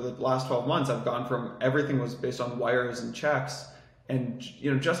because over the last 12 months, I've gone from everything was based on wires and checks, and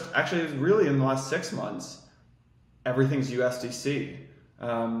just actually really in the last 6 months, everything's USDC.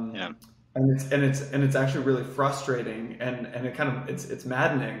 Yeah. And it's actually really frustrating, and it kind of it's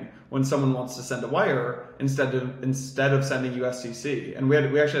maddening when someone wants to send a wire instead of sending USDC. And we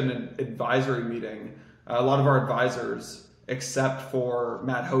actually had an advisory meeting. A lot of our advisors, except for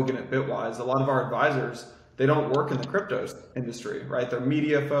Matt Hogan at Bitwise, a lot of our advisors, they don't work in the crypto industry, right? They're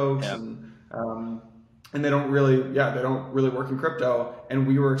media folks, Yeah. and they don't really work in crypto. And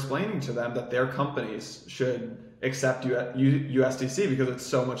we were explaining to them that their companies should accept USDC because it's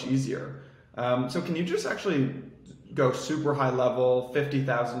so much easier. So can you just actually go super high level,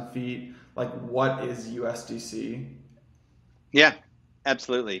 50,000 feet, like what is USDC? Yeah,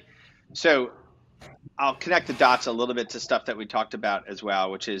 absolutely. So I'll connect the dots a little bit to stuff that we talked about as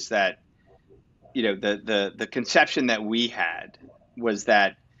well, which is that, the conception that we had was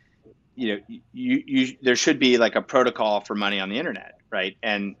that, there should be like a protocol for money on the internet, right?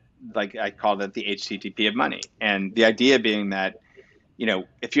 And like I called it the HTTP of money. And the idea being that,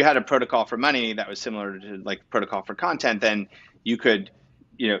 if you had a protocol for money that was similar to like protocol for content, then you could,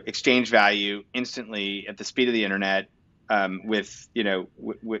 exchange value instantly at the speed of the internet, with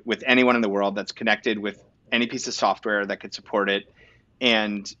anyone in the world that's connected with any piece of software that could support it.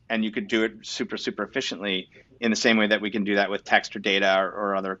 And you could do it super, super efficiently in the same way that we can do that with text or data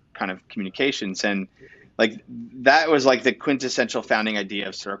or other kind of communications. And like that was like the quintessential founding idea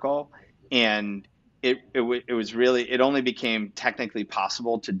of Circle. And it was really, it only became technically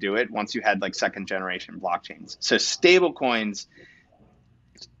possible to do it once you had like second generation blockchains. So stablecoins,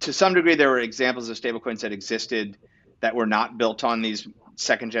 to some degree, there were examples of stablecoins that existed that were not built on these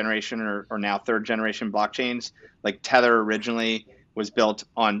second generation or now third generation blockchains. Like Tether originally was built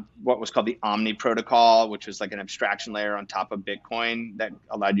on what was called the Omni protocol, which was like an abstraction layer on top of Bitcoin that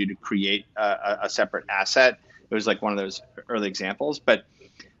allowed you to create a separate asset. It was like one of those early examples. But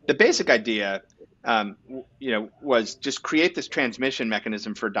the basic idea, was just create this transmission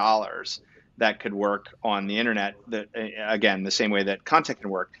mechanism for dollars that could work on the internet. That again, the same way that content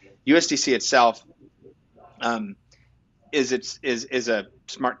can work. USDC itself is a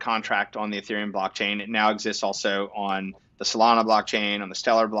smart contract on the Ethereum blockchain. It now exists also on the Solana blockchain, on the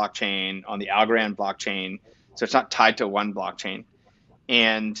Stellar blockchain, on the Algorand blockchain. So it's not tied to one blockchain,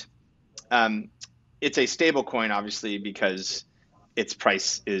 and it's a stable coin, obviously, because its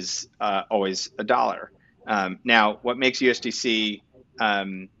price is always $1. Now, what makes USDC,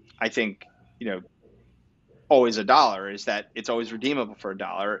 I think, always a dollar, is that it's always redeemable for a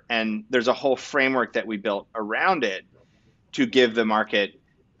dollar. And there's a whole framework that we built around it to give the market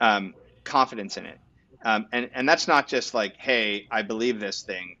confidence in it. And that's not just like, hey, I believe this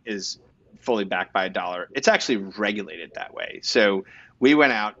thing is fully backed by a dollar. It's actually regulated that way. So we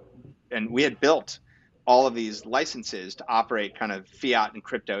went out and we had built all of these licenses to operate kind of fiat and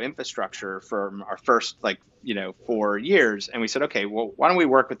crypto infrastructure for our first 4 years. And we said, okay, well, why don't we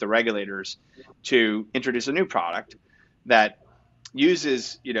work with the regulators to introduce a new product that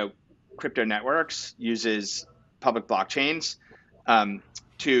uses, crypto networks, uses public blockchains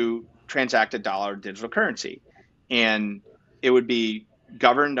to transact a dollar digital currency. And it would be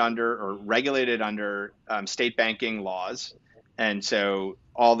governed under or regulated under state banking laws. And so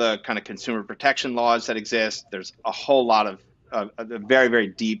all the kind of consumer protection laws that exist, there's a whole lot of a very, very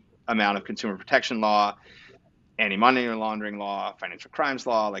deep amount of consumer protection law, anti-money laundering law, financial crimes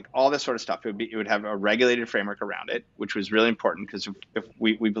law, like all this sort of stuff. It would have a regulated framework around it, which was really important because if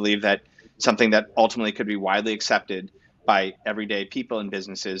we believe that something that ultimately could be widely accepted by everyday people and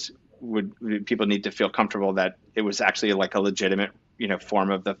businesses, people need to feel comfortable that it was actually like a legitimate, form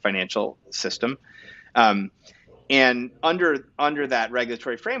of the financial system. And under that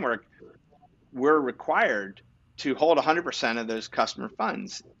regulatory framework, we're required to hold 100% of those customer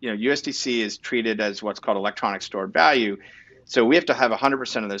funds. USDC is treated as what's called electronic stored value. So we have to have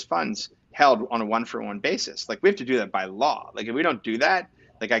 100% of those funds held on a one-for-one basis. Like we have to do that by law. Like if we don't do that,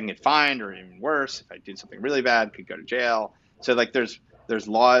 like I can get fined, or even worse, if I do something really bad, could go to jail. So like there's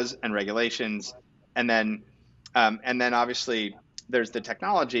laws and regulations, and then obviously there's the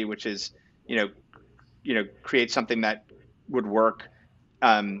technology, which is create something that would work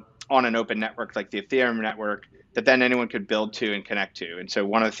on an open network like the Ethereum network that then anyone could build to and connect to. And so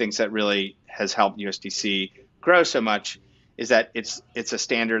one of the things that really has helped USDC grow so much is that it's a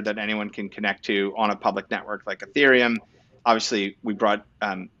standard that anyone can connect to on a public network like Ethereum. Obviously, we brought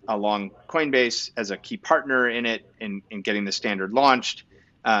along Coinbase as a key partner in it in getting the standard launched.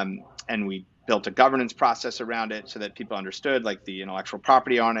 And we built a governance process around it so that people understood like the intellectual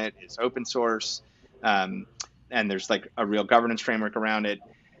property on it is open source. And there's like a real governance framework around it.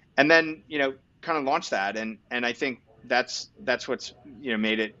 And then, kind of launch that. And I think that's what's,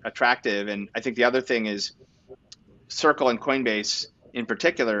 made it attractive. And I think the other thing is Circle and Coinbase in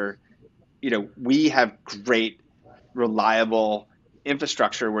particular, we have great, reliable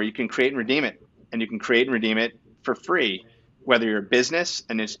infrastructure where you can create and redeem it, and you can create and redeem it for free, whether you're a business,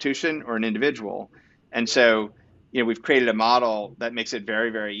 an institution, or an individual. And so, we've created a model that makes it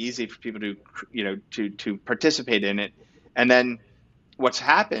very, very easy for people to participate in it. And then what's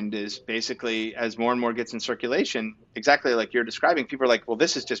happened is basically as more and more gets in circulation, exactly like you're describing, people are like, well,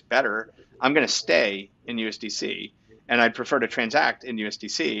 this is just better. I'm going to stay in USDC and I'd prefer to transact in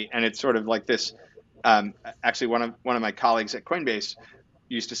USDC. And it's sort of like this, actually one of my colleagues at Coinbase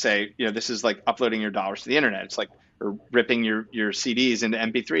used to say, this is like uploading your dollars to the internet. It's like, or ripping your CDs into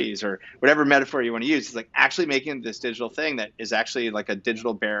MP3s or whatever metaphor you want to use. It's like actually making this digital thing that is actually like a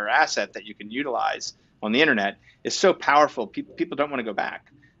digital bearer asset that you can utilize on the internet is so powerful. People don't want to go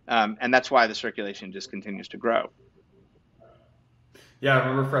back. And that's why the circulation just continues to grow. Yeah, I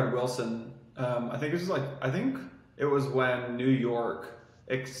remember Fred Wilson. I think it was when New York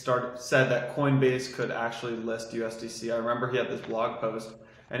said that Coinbase could actually list USDC. I remember he had this blog post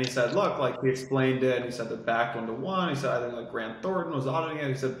and he said, look, like he explained it and he said they're backed 1-to-1. He said, I think like Grant Thornton was auditing it.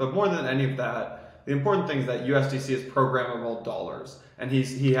 He said, but more than any of that, the important thing is that USDC is programmable dollars. And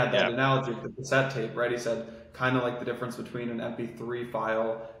he had that analogy of the cassette tape, right? He said kind of like the difference between an MP3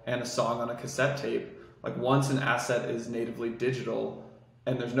 file and a song on a cassette tape. Like once an asset is natively digital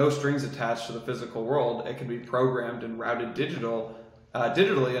and there's no strings attached to the physical world, it can be programmed and routed digitally,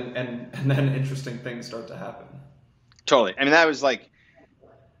 and then interesting things start to happen. Totally. I mean, that was like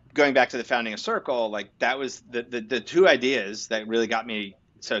going back to the founding of Circle. Like that was the two ideas that really got me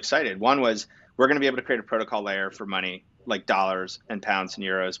so excited. One was we're going to be able to create a protocol layer for money like dollars and pounds and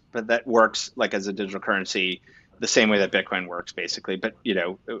euros, but that works like as a digital currency the same way that Bitcoin works basically, but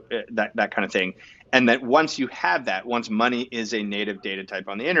that kind of thing. And that once you have that, once money is a native data type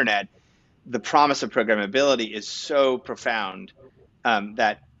on the internet, the promise of programmability is so profound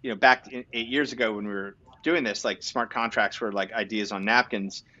that, back 8 years ago when we were doing this, like smart contracts were like ideas on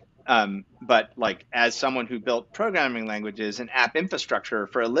napkins. But like as someone who built programming languages and app infrastructure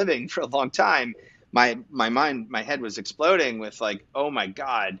for a living for a long time, my head was exploding with like, oh my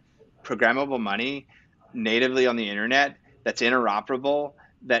God, programmable money natively on the internet that's interoperable,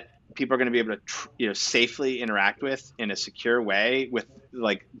 that people are going to be able to safely interact with in a secure way with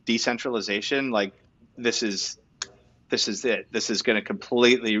like decentralization. Like this is this is it. This is going to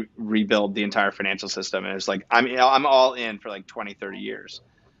completely rebuild the entire financial system. And it's like, I'm all in for like 20, 30 years.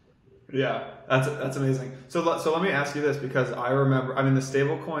 Yeah, that's amazing. So let me ask you this, because I remember, I mean, the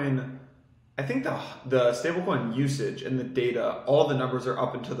stablecoin, I think the stablecoin usage and the data, all the numbers are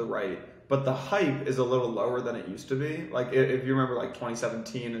up and to the right, but the hype is a little lower than it used to be. Like if you remember, like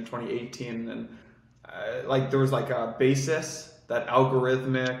 2017 and 2018, and like there was like a Basis, that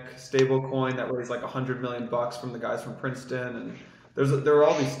algorithmic stablecoin that raised like $100 million from the guys from Princeton, and there were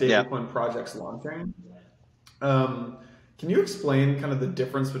all these stablecoin projects launching. Can you explain kind of the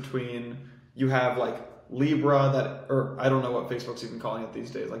difference between, you have like Libra or I don't know what Facebook's even calling it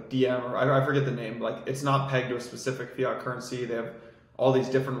these days, like DM, or I forget the name, like it's not pegged to a specific fiat currency. They have all these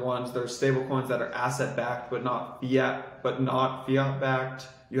different ones. There's stable coins that are asset backed but not fiat backed.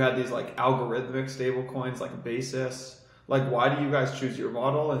 You had these like algorithmic stable coins like Basis. Like, why do you guys choose your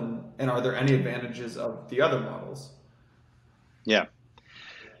model, and are there any advantages of the other models? Yeah.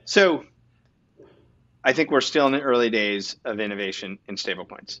 So I think we're still in the early days of innovation in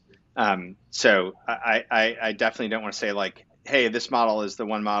stablecoins. So I definitely don't want to say like, hey, this model is the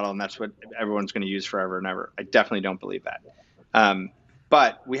one model and that's what everyone's going to use forever and ever. I definitely don't believe that.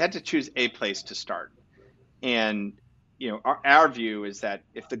 But we had to choose a place to start. And, our view is that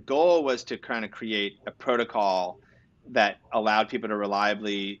if the goal was to kind of create a protocol that allowed people to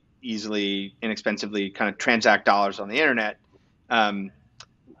reliably, easily, inexpensively kind of transact dollars on the internet, it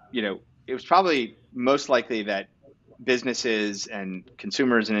was probably most likely that businesses and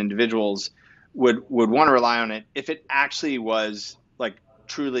consumers and individuals would want to rely on it if it actually was like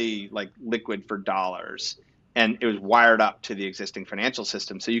truly like liquid for dollars and it was wired up to the existing financial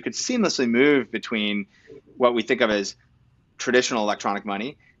system. So you could seamlessly move between what we think of as traditional electronic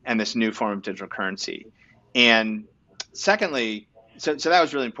money and this new form of digital currency. And secondly, so that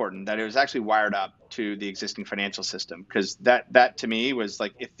was really important, that it was actually wired up to the existing financial system, because that to me was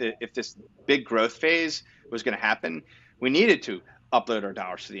like, if this big growth phase was going to happen, we needed to upload our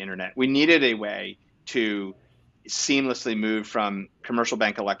dollars to the internet. We needed a way to seamlessly move from commercial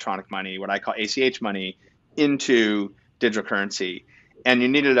bank electronic money, what I call ACH money, into digital currency. And you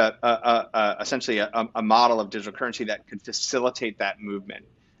needed essentially a model of digital currency that could facilitate that movement.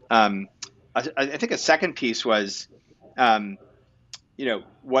 I think a second piece was,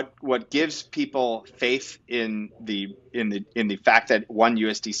 what gives people faith in the fact that one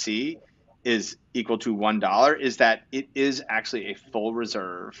USDC is equal to $1 is that it is actually a full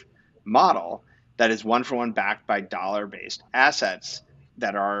reserve model that is one-for-one backed by dollar-based assets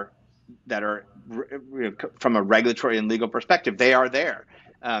that are from a regulatory and legal perspective, they are there,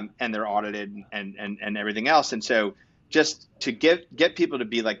 and they're audited and everything else. And so just to get people to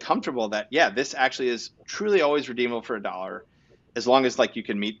be like comfortable that, yeah, this actually is truly always redeemable for $1, as long as like you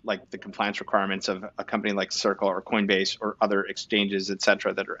can meet like the compliance requirements of a company like Circle or Coinbase or other exchanges, et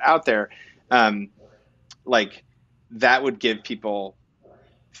cetera, that are out there. Like that would give people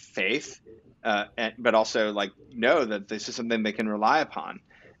faith, but also like know that this is something they can rely upon.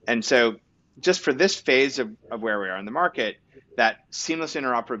 And so just for this phase of where we are in the market, that seamless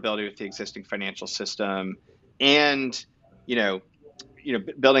interoperability with the existing financial system, and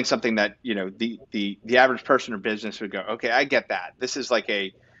building something that the average person or business would go, okay, I get that. This is like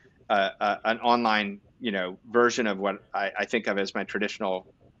an online version of what I think of as my traditional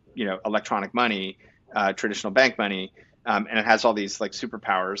electronic money, traditional bank money, and it has all these like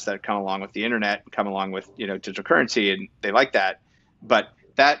superpowers that come along with the internet, come along with digital currency, and they like that. But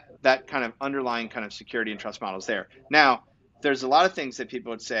that kind of underlying kind of security and trust model is there. Now, there's a lot of things that people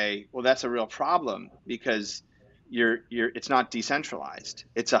would say, well, that's a real problem because it's not decentralized.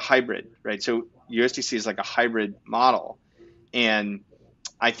 It's a hybrid, right? So USDC is like a hybrid model. And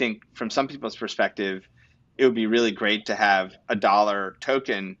I think from some people's perspective, it would be really great to have a dollar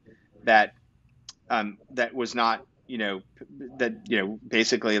token that was not,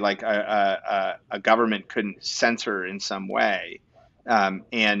 basically like a government couldn't censor in some way.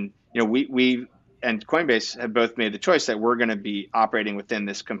 And we and Coinbase have both made the choice that we're going to be operating within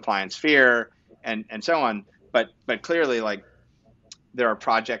this compliance sphere and so on. But clearly, like there are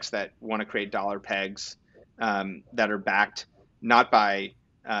projects that want to create dollar pegs that are backed not by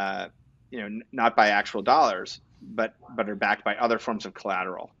actual dollars, but are backed by other forms of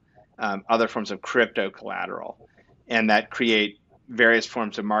collateral, other forms of crypto collateral, and that create various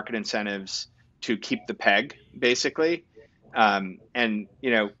forms of market incentives to keep the peg, basically. I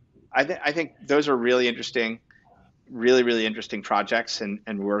think those are really interesting, really interesting projects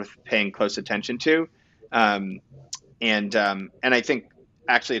and worth paying close attention to. And I think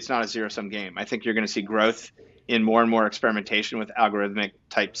actually it's not a zero-sum game. I think you're going to see growth in more and more experimentation with algorithmic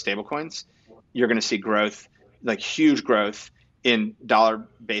type stablecoins. You're going to see growth like huge growth in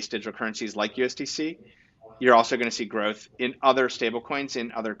dollar-based digital currencies like USDC. You're also going to see growth in other stablecoins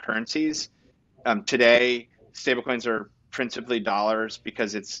in other currencies. Today, stablecoins are principally dollars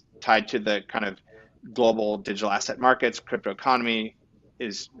because it's tied to the kind of global digital asset markets. Crypto economy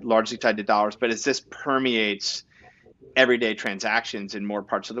is largely tied to dollars, but as this permeates everyday transactions in more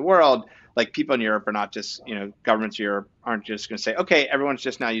parts of the world, like people in Europe are not just, governments in Europe aren't just going to say, okay, everyone's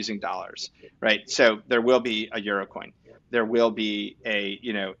just now using dollars, right? So there will be a euro coin. There will be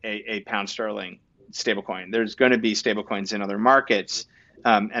a pound sterling stablecoin. There's going to be stablecoins in other markets.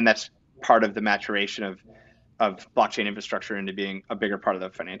 And that's part of the maturation of blockchain infrastructure into being a bigger part of the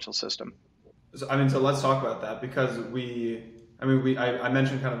financial system. So let's talk about that, because I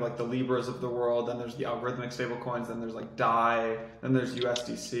mentioned kind of like the Libras of the world, then there's the algorithmic stablecoins, then there's like DAI, then there's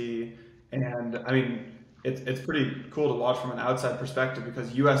USDC. And it's pretty cool to watch from an outside perspective, because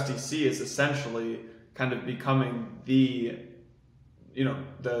USDC is essentially kind of becoming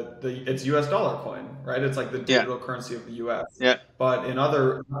it's US dollar coin, right? It's like the digital currency of the US. Yeah. But in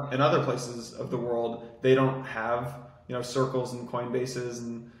other places of the world, they don't have, Circles and Coinbases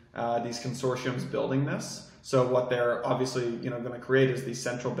and these consortiums building this. So what they're obviously, going to create is these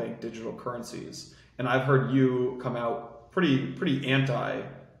central bank digital currencies. And I've heard you come out pretty anti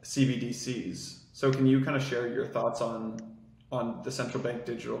CBDCs. So can you kind of share your thoughts on the central bank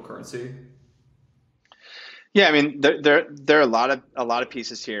digital currency? Yeah, there are a lot of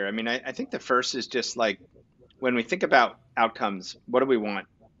pieces here. I think the first is just like, when we think about outcomes, what do we want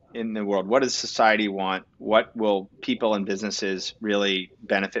in the world? What does society want? What will people and businesses really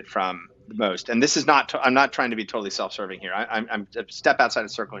benefit from the most? And this is not, I'm not trying to be totally self-serving here. I'm step outside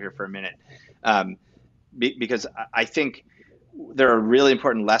of circle here for a minute, because I think there are really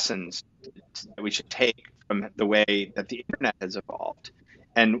important lessons that we should take from the way that the internet has evolved.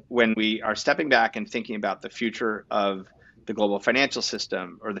 And when we are stepping back and thinking about the future of the global financial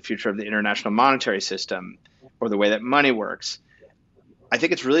system, or the future of the international monetary system, or the way that money works, I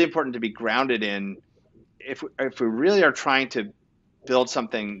think it's really important to be grounded in, if we really are trying to build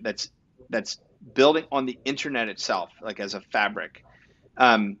something that's building on the internet itself, like as a fabric,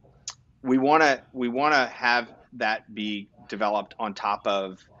 we want to have that be developed on top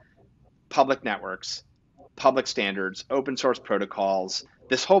of public networks, public standards, open source protocols,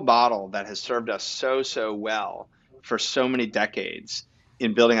 this whole model that has served us so well for so many decades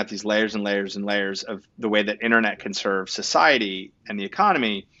in building up these layers and layers and layers of the way that internet can serve society and the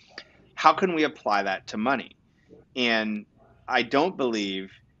economy. How can we apply that to money? And I don't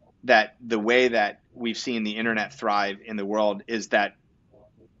believe that the way that we've seen the internet thrive in the world is that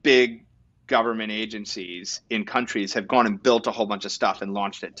big government agencies in countries have gone and built a whole bunch of stuff and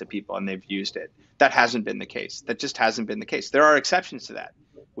launched it to people and they've used it. That hasn't been the case. That just hasn't been the case. There are exceptions to that,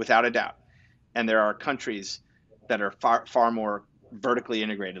 without a doubt. And there are countries that are far more vertically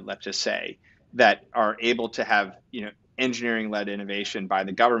integrated, let's just say, that are able to have, engineering-led innovation by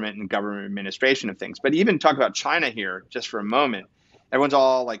the government and government administration of things. But even talk about China here just for a moment. Everyone's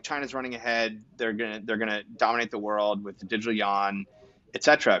all like, China's running ahead. They're gonna dominate the world with the digital yuan,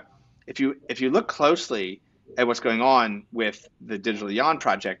 etc. If you look closely at what's going on with the digital yuan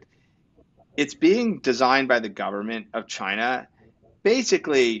project, it's being designed by the government of China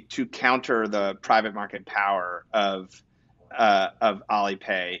basically to counter the private market power of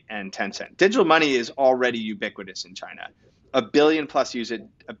Alipay and Tencent. Digital money is already ubiquitous in China. 1 billion plus use it.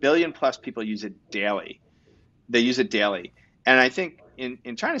 1 billion plus people use it daily. They use it daily. And I think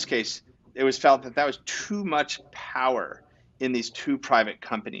in China's case, it was felt that was too much power in these two private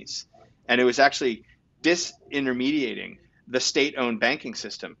companies. And it was actually disintermediating the state-owned banking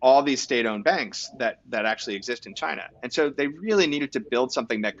system, all these state-owned banks that actually exist in China. And so they really needed to build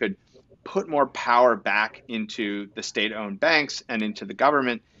something that could put more power back into the state-owned banks and into the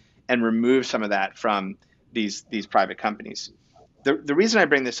government, and remove some of that from these private companies. The reason I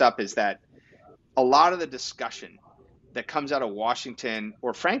bring this up is that a lot of the discussion that comes out of Washington,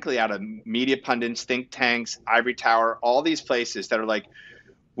 or frankly out of media pundits, think tanks, Ivory Tower, all these places that are like,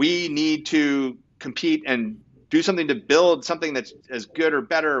 we need to compete and do something to build something that's as good or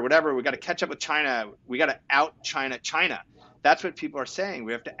better or whatever. We got to catch up with China. We got to out China. That's what people are saying.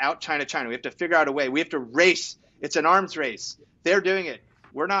 We have to out China. We have to figure out a way. We have to race. It's an arms race. They're doing it.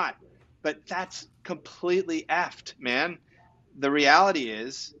 We're not. But that's completely effed, man. The reality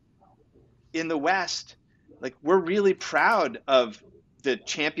is, in the West, like, we're really proud of the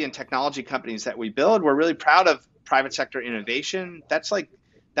champion technology companies that we build. We're really proud of private sector innovation.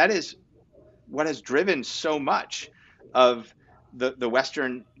 That is what has driven so much of the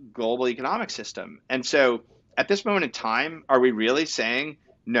Western global economic system. And so at this moment in time, are we really saying,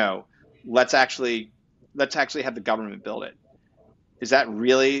 no, let's actually let's actually have the government build it. Is that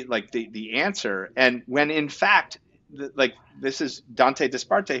really like the answer? And when in fact, like this is Dante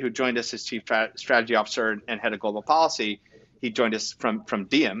Disparte, who joined us as chief strategy officer and head of global policy. He joined us from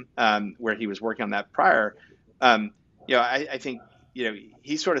Diem, where he was working on that prior. I think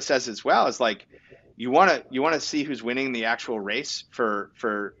he sort of says as well as like you want to see who's winning the actual race for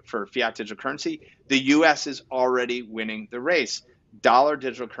fiat digital currency. The U.S. is already winning the race. Dollar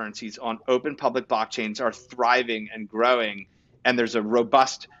digital currencies on open public blockchains are thriving and growing. And there's a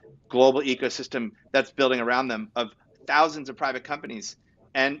robust global ecosystem that's building around them of thousands of private companies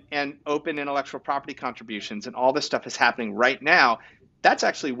and open intellectual property contributions. And all this stuff is happening right now. That's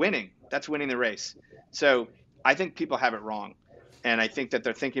actually winning. That's winning the race. So I think people have it wrong. And I think that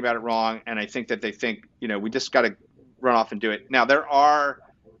they're thinking about it wrong. And I think that they think, we just got to run off and do it. Now, there are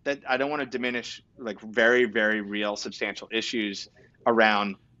that I don't want to diminish like very, very real substantial issues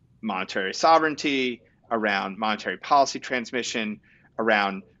around monetary sovereignty, around monetary policy transmission,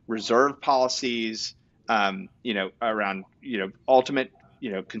 around reserve policies, around ultimate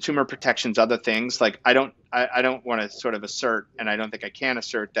consumer protections, other things. Like I don't want to sort of assert, and I don't think I can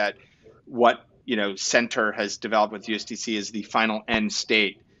assert that what Center has developed with USDC is the final end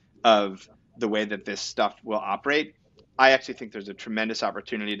state of the way that this stuff will operate. I actually think there's a tremendous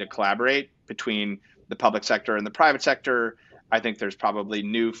opportunity to collaborate between the public sector and the private sector. I think there's probably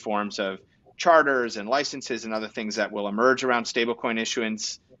new forms of charters and licenses and other things that will emerge around stablecoin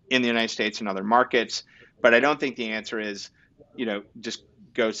issuance in the United States and other markets. But I don't think the answer is, just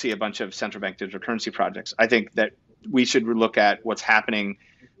go see a bunch of central bank digital currency projects. I think that we should look at what's happening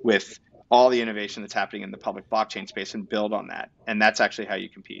with all the innovation that's happening in the public blockchain space and build on that. And that's actually how you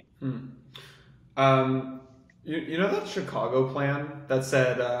compete. That Chicago plan that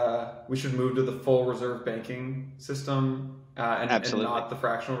said we should move to the full reserve banking system and not the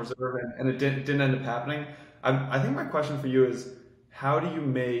fractional reserve, and it didn't end up happening. I think my question for you is, how do you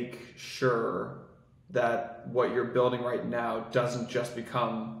make sure that what you're building right now doesn't just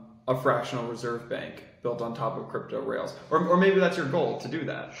become a fractional reserve bank built on top of crypto rails? Or maybe that's your goal to do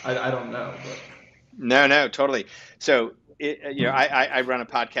that. I don't know. But. No, totally. So I run a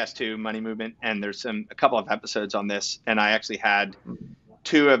podcast too, Money Movement, and there's a couple of episodes on this, and I actually had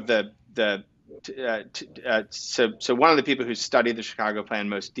two of so one of the people who studied the Chicago plan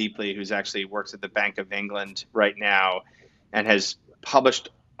most deeply, who's actually works at the Bank of England right now and has published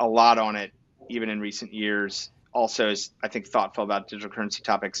a lot on it, even in recent years, also is, I think, thoughtful about digital currency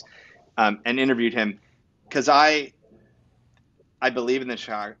topics, and interviewed him because I believe in the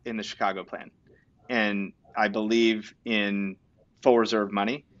Chicago plan, and I believe in full reserve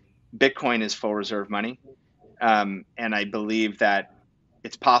money. Bitcoin is full reserve money, and I believe that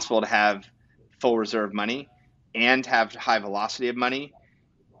it's possible to have full reserve money and have high velocity of money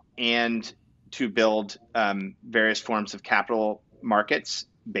and to build various forms of capital markets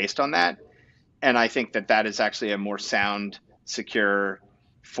based on that. And I think that is actually a more sound, secure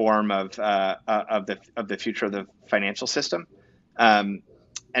form of the future of the financial system. And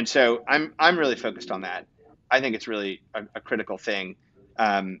so I'm really focused on that. I think it's really a critical thing.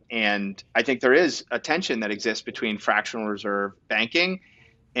 And I think there is a tension that exists between fractional reserve banking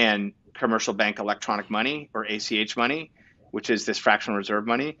and commercial bank electronic money, or ACH money, which is this fractional reserve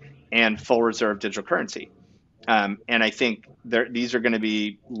money, and full reserve digital currency. And I think these are going to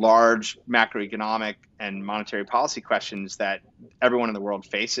be large macroeconomic and monetary policy questions that everyone in the world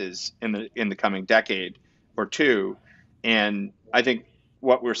faces in the coming decade or two. And I think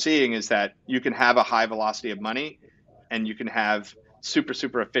what we're seeing is that you can have a high velocity of money and you can have super,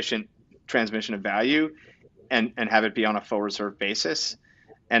 super efficient transmission of value and have it be on a full reserve basis.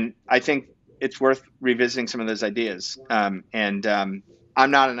 And I think it's worth revisiting some of those ideas. I'm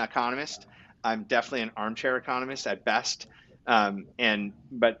not an economist. I'm definitely an armchair economist at best. But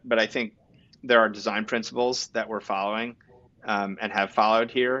I think there are design principles that we're following and have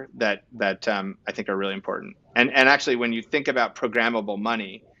followed here that I think are really important. And actually, when you think about programmable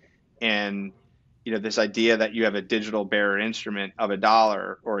money and this idea that you have a digital bearer instrument of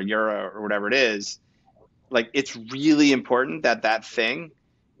 $1 or a euro or whatever it is, like it's really important that thing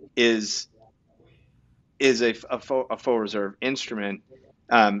is a full reserve instrument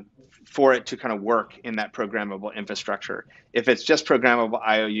for it to kind of work in that programmable infrastructure. If it's just programmable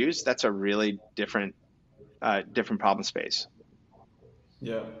IOUs, that's a really different problem space.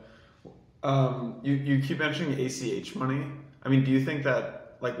 Yeah. You keep mentioning ACH money. I mean, do you think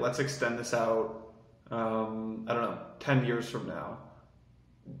that, like, let's extend this out, I don't know, 10 years from now,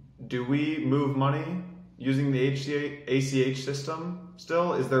 do we move money using the ACH system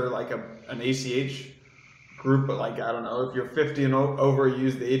still? Is there like an ACH group, but like, I don't know, if you're 50 and over, you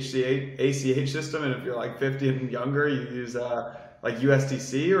use the ACH system, and if you're like 50 and younger, you use like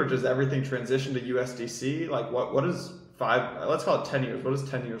USDC, or does everything transition to USDC? Like what is let's call it 10 years. What does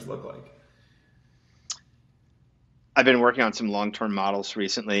 10 years look like? I've been working on some long-term models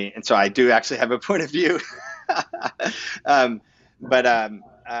recently, and so I do actually have a point of view. I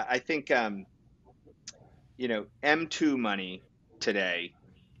think, M2 money today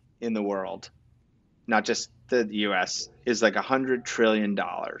in the world, not just the US, is like $100 trillion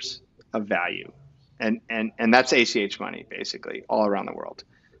of value. And that's ACH money, basically, all around the world.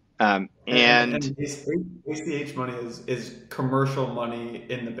 And ACH money is commercial money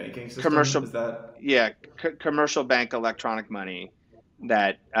in the banking system. Commercial, is that? Yeah, commercial bank electronic money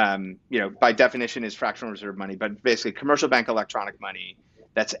that, by definition is fractional reserve money, but basically commercial bank electronic money,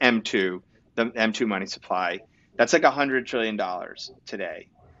 that's M2, the M2 money supply. That's like $100 trillion today.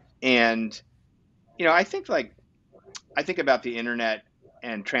 And, I think about the internet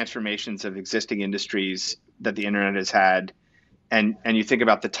and transformations of existing industries that the internet has had. And you think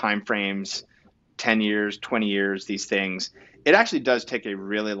about the time frames, 10 years, 20 years, these things, it actually does take a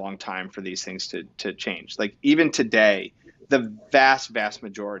really long time for these things to change. Like even today, the vast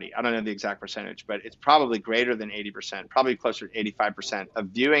majority, I don't know the exact percentage, but it's probably greater than 80%, probably closer to 85% of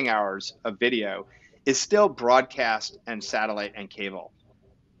viewing hours of video is still broadcast and satellite and cable.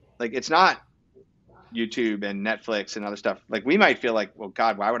 Like it's not YouTube and Netflix and other stuff. Like we might feel like, well,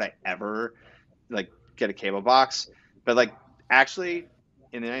 God, why would I ever like get a cable box? But like actually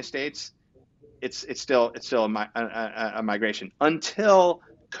in the United States, it's still a migration until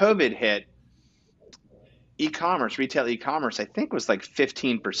COVID hit. Retail e-commerce, I think was like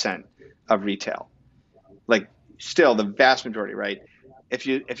 15% of retail. Like still the vast majority, right? If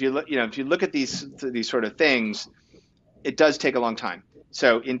you look at these sort of things, it does take a long time.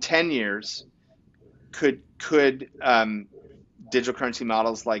 So in 10 years, could digital currency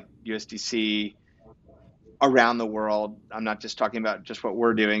models like USDC around the world, I'm not just talking about just what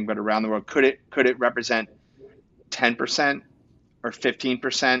we're doing, but around the world, could it represent 10% or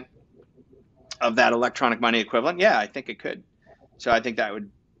 15% of that electronic money equivalent? Yeah, I think it could. So I think that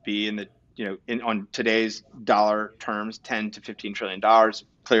would be in the, on today's dollar terms, $10 to $15 trillion.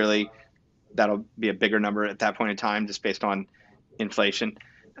 Clearly, that'll be a bigger number at that point in time, just based on inflation.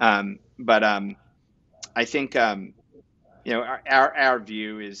 I think, our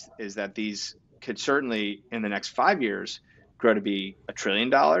view is that these could certainly in the next 5 years grow to be $1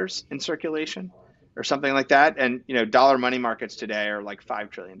 trillion in circulation or something like that. And, dollar money markets today are like $5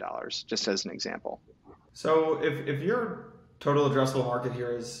 trillion, just as an example. So if your total addressable market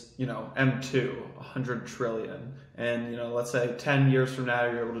here is, M2, 100 trillion, and, let's say 10 years from now,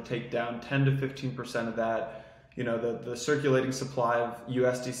 you're able to take down 10 to 15% of that, the circulating supply of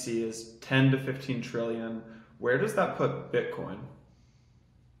USDC is 10 to 15 trillion. Where does that put Bitcoin?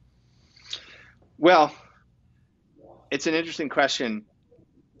 Well, it's an interesting question.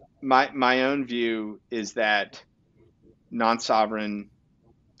 My own view is that non-sovereign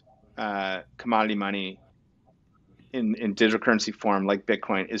commodity money in digital currency form like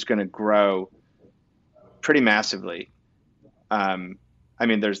Bitcoin is going to grow pretty massively.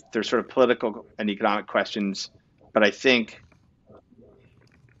 There's sort of political and economic questions, but I think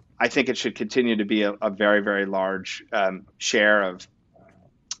it should continue to be a very, very large share of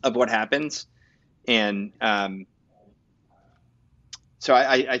what happens. And so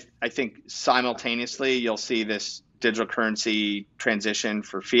I think simultaneously you'll see this digital currency transition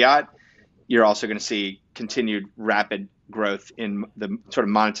for fiat. You're also going to see continued rapid growth in the sort of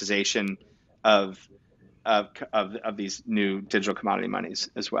monetization of these new digital commodity monies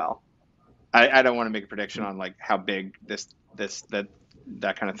as well. I don't want to make a prediction on like how big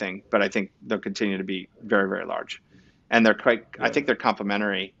that kind of thing, but I think they'll continue to be very, very large, and I think they're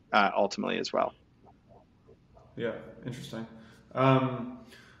complementary ultimately as well. Yeah, interesting.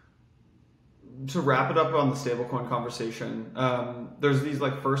 To wrap it up on the stablecoin conversation, there's these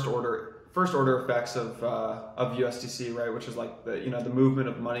like first order effects of USDC, right? Which is like the movement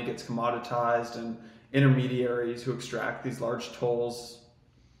of money gets commoditized, and intermediaries who extract these large tolls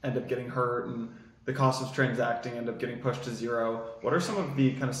end up getting hurt, and the cost of transacting end up getting pushed to zero. What are some of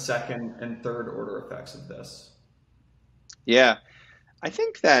the kind of second and third order effects of this? Yeah, I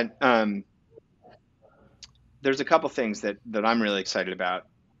think that there's a couple things that I'm really excited about.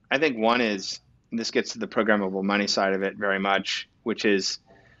 I think one is, and this gets to the programmable money side of it very much, which is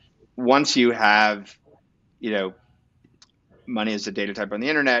once you have, money as a data type on the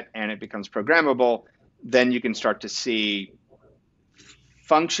internet and it becomes programmable, then you can start to see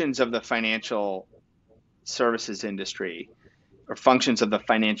functions of the financial services industry or functions of the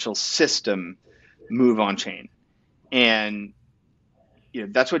financial system move on chain. And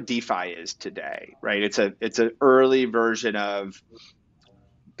that's what DeFi is today, right? It's an early version of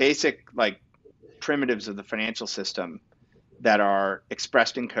basic like primitives of the financial system that are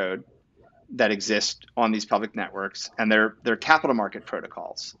expressed in code that exist on these public networks, and they're capital market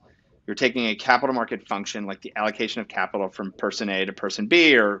protocols. You're taking a capital market function like the allocation of capital from person A to person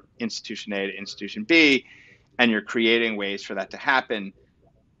B or institution A to institution B, and you're creating ways for that to happen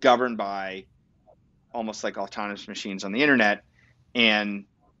governed by almost like autonomous machines on the internet. And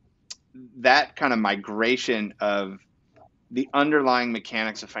that kind of migration of the underlying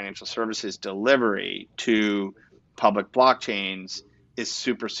mechanics of financial services delivery to public blockchains is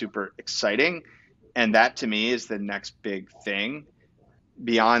super, super exciting. And that to me is the next big thing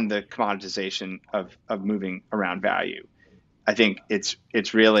beyond the commoditization of moving around value. I think it's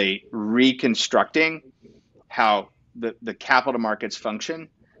really reconstructing how the capital markets function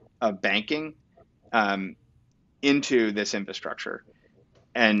of banking into this infrastructure.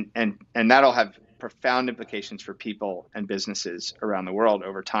 And that'll have profound implications for people and businesses around the world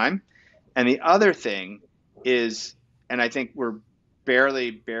over time. And the other thing is, and I think we're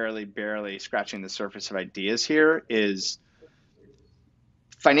barely scratching the surface of ideas here, is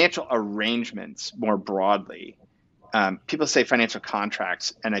financial arrangements more broadly. People say financial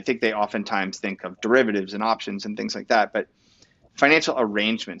contracts, and I think they oftentimes think of derivatives and options and things like that. But financial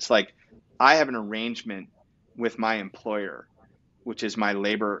arrangements, like I have an arrangement with my employer, which is my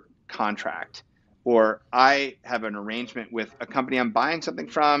labor contract, or I have an arrangement with a company I'm buying something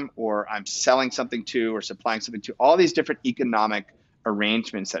from, or I'm selling something to, or supplying something to. All these different economic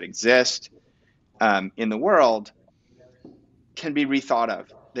arrangements that exist in the world can be rethought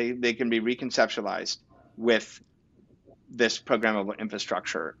of. They can be reconceptualized with this programmable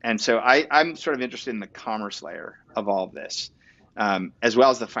infrastructure. And so I'm sort of interested in the commerce layer of all of this, as well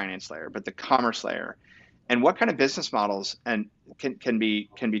as the finance layer, but the commerce layer. And what kind of business models and can be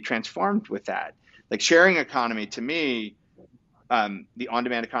transformed with that? Like sharing economy, to me, the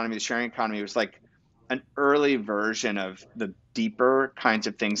on-demand economy, the sharing economy was like an early version of the deeper kinds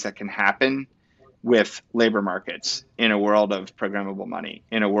of things that can happen with labor markets in a world of programmable money,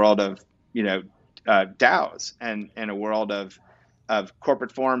 in a world of DAOs, and a world of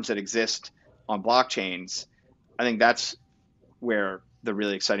corporate forms that exist on blockchains. I think that's where the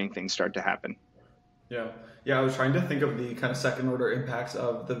really exciting things start to happen. Yeah, I was trying to think of the kind of second order impacts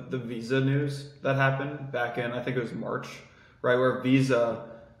of the Visa news that happened back in, I think it was March, right? Where Visa,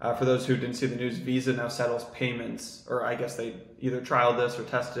 for those who didn't see the news, Visa now settles payments, or I guess they either trialed this or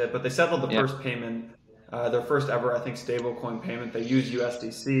tested it, but they settled the first payment, their first ever, I think, stablecoin payment. They use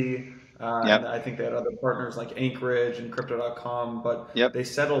USDC. And I think they had other partners like Anchorage and Crypto.com, but they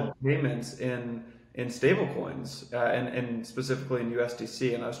settled payments in stablecoins and specifically in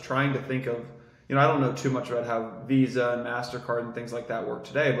USDC. And I was trying to think of, I don't know too much about how Visa and MasterCard and things like that work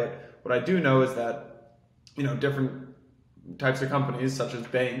today, but what I do know is that, different types of companies such as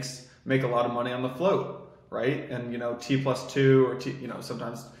banks make a lot of money on the float, right? And, T+2 or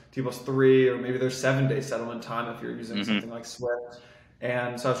sometimes T+3, or maybe there's 7-day settlement time if you're using something like Swift.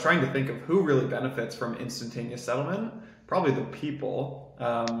 And so I was trying to think of who really benefits from instantaneous settlement. Probably the people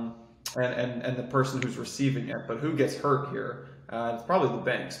and the person who's receiving it, but who gets hurt here? It's probably the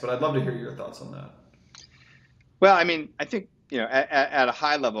banks, but I'd love to hear your thoughts on that. Well, I mean, I think, at a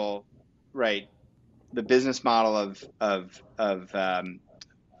high level, right, the business model of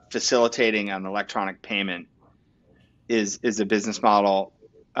facilitating an electronic payment is a business model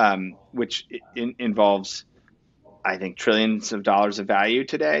which involves, I think, trillions of dollars of value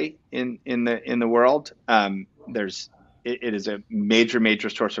today in the world. It is a major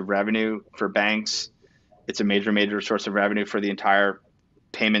source of revenue for banks. It's a major source of revenue for the entire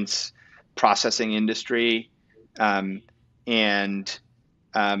payments processing industry, and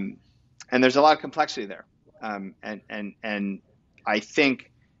there's a lot of complexity there. And I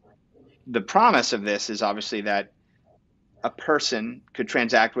think the promise of this is obviously that a person could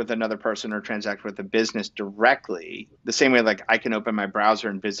transact with another person or transact with a business directly, the same way like I can open my browser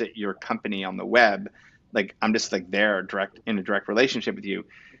and visit your company on the web. Like I'm just like there in a direct relationship with you.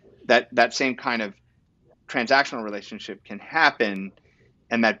 That same kind of transactional relationship can happen,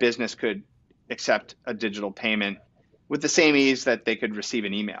 and that business could accept a digital payment with the same ease that they could receive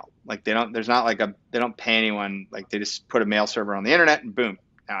an email. Like they don't pay anyone. Like they just put a mail server on the internet and boom,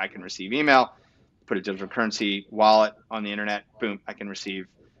 now I can receive email. Put a digital currency wallet on the internet, boom, I can receive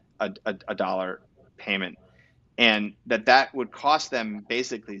a dollar payment. And that would cost them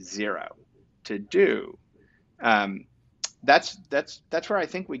basically zero to do. That's where I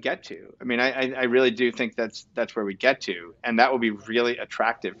think we get to. I mean, I really do think that's where we get to, and that will be really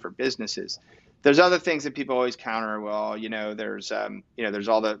attractive for businesses. there's other things that people always counter. Well, there's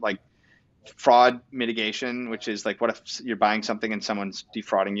all the like fraud mitigation, which is like, what if you're buying something and someone's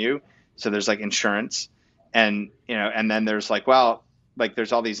defrauding you? So there's like insurance, and then there's like, well, like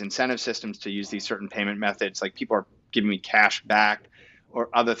there's all these incentive systems to use these certain payment methods. Like people are giving me cash back or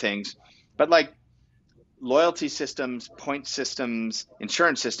other things, but like loyalty systems, point systems,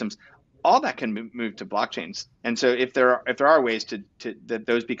 insurance systems, all that can move to blockchains. And so if there are ways to that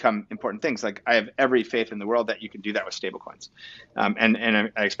those become important things, like I have every faith in the world that you can do that with stablecoins,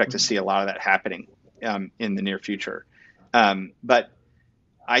 and I expect to see a lot of that happening in the near future. But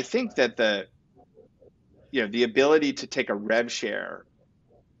I think that the ability to take a rev share,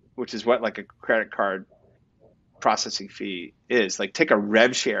 which is what like a credit card processing fee is, like take a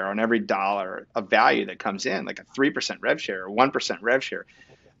rev share on every dollar of value that comes in, like a 3% rev share or 1% rev share.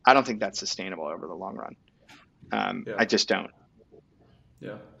 I don't think that's sustainable over the long run. I just don't.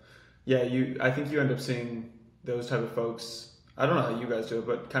 Yeah. I think you end up seeing those type of folks. I don't know how you guys do it,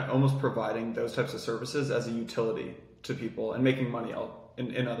 but kind of almost providing those types of services as a utility to people and making money out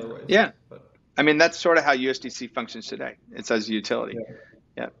in other ways. Yeah. But, I mean, that's sort of how USDC functions today. It's as a utility.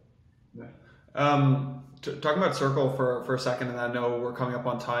 Yeah. Talking about Circle for a second, and I know we're coming up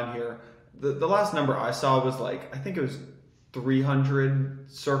on time here. The last number I saw was like, I think it was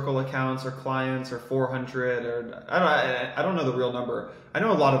 300 Circle accounts or clients, or 400, or I don't know the real number. I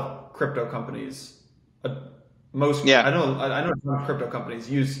know a lot of crypto companies. I know a ton of crypto companies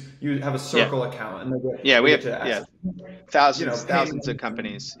you have a Circle account, and they get we have thousands of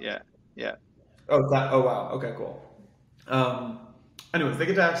companies. Yeah. Oh wow. Okay, cool. Anyways, they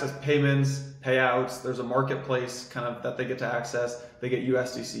get to access payments, payouts. There's a marketplace kind of that they get to access. They get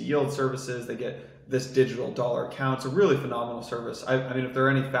USDC yield services. They get this digital dollar account. It's a really phenomenal service. I mean, if there are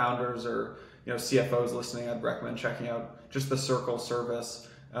any founders or CFOs listening, I'd recommend checking out just the Circle service.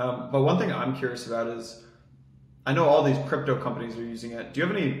 But one thing I'm curious about is, I know all these crypto companies are using it. Do you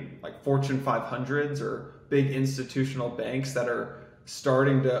have any like Fortune 500s or big institutional banks that are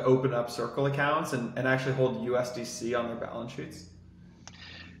starting to open up Circle accounts and actually hold USDC on their balance sheets?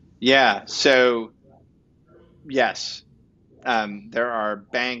 Yeah. So yes, there are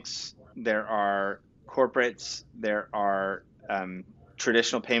banks, there are corporates, there are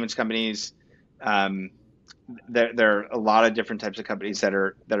traditional payments companies. There are a lot of different types of companies that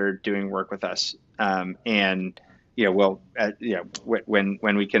are doing work with us. And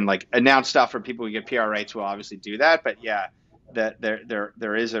when we can like announce stuff for people who get PR rights, we'll obviously do that. But yeah,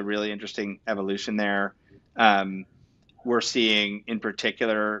 there is a really interesting evolution there. We're seeing in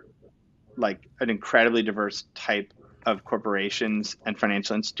particular like an incredibly diverse type of corporations and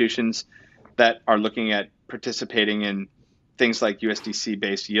financial institutions that are looking at participating in things like USDC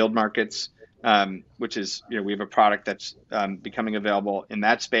based yield markets, which is, we have a product that's becoming available in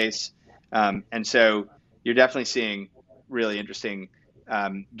that space. And so you're definitely seeing really interesting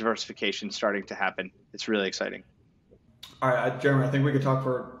diversification starting to happen. It's really exciting. All right, Jeremy, I think we could talk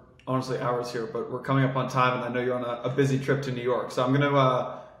for honestly hours here, but we're coming up on time, and I know you're on a busy trip to New York. So I'm going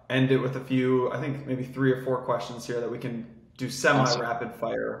to end it with a few, I think maybe 3 or 4 questions here that we can do semi-rapid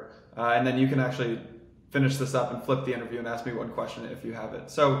fire. And then you can actually finish this up and flip the interview and ask me one question if you have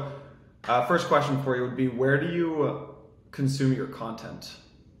it. So first question for you would be, where do you consume your content?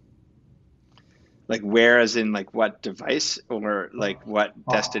 Like where, as in like what device, or like what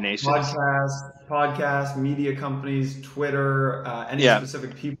destinations? Podcasts, media companies, Twitter, any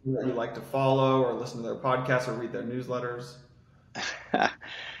specific people that you like to follow or listen to their podcasts or read their newsletters?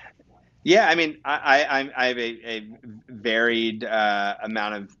 Yeah, I mean, I have a varied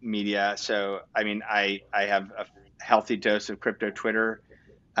amount of media. So, I mean, I have a healthy dose of crypto Twitter.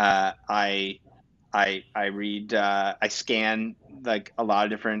 I read, I scan like a lot of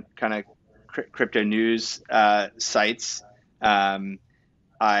different kind of crypto news sites. And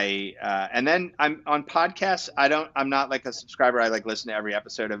then I'm on podcasts. I'm not like a subscriber. I like listen to every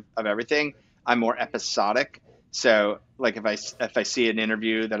episode of everything. I'm more episodic. So like if I see an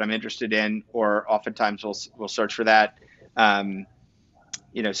interview that I'm interested in, or oftentimes we'll search for that.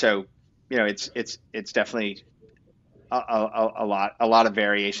 It's definitely a lot of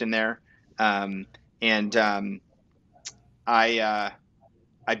variation there.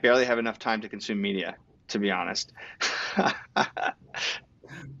 I barely have enough time to consume media, to be honest.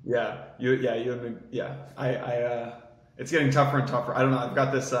 It's getting tougher and tougher. I don't know. I've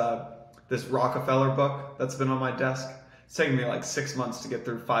got this Rockefeller book that's been on my desk. It's taken me like 6 months to get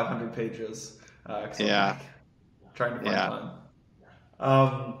through 500 pages. I'm trying to find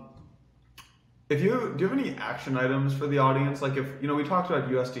time. Do you have any action items for the audience? Like if, we talked about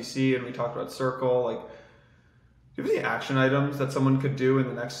USDC and we talked about Circle, like, do you have any action items that someone could do in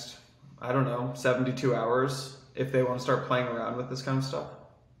the next, I don't know, 72 hours if they want to start playing around with this kind of stuff?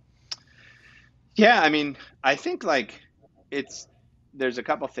 Yeah, I mean, I think like there's a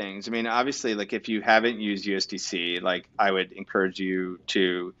couple things. I mean, obviously, like if you haven't used USDC, like I would encourage you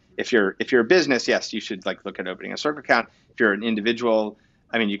to, if you're a business, yes, you should like look at opening a Circle account. If you're an individual,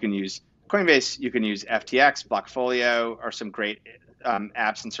 I mean, you can use Coinbase, you can use FTX, Blockfolio are some great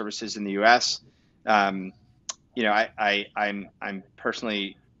apps and services in the US. You know, I'm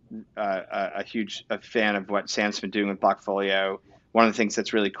personally a huge fan of what Sam's been doing with Blockfolio. One of the things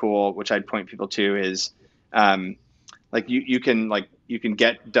that's really cool, which I'd point people to, is like you can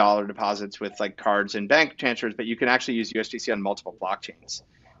get dollar deposits with like cards and bank transfers, but you can actually use USDC on multiple blockchains.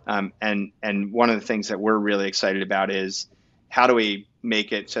 And one of the things that we're really excited about is how do we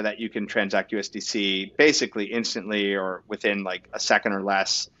make it so that you can transact USDC basically instantly or within like a second or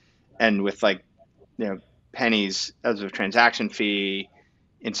less, and with like, you know, pennies as a transaction fee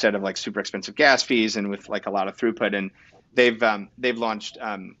instead of like super expensive gas fees, and with like a lot of throughput. And they've launched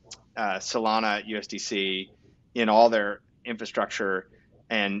Solana USDC in all their infrastructure,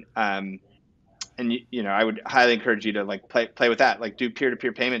 and you know, I would highly encourage you to like play with that, like do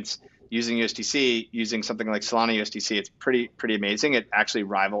peer-to-peer payments using USDC, using something like Solana USDC. It's pretty amazing. It actually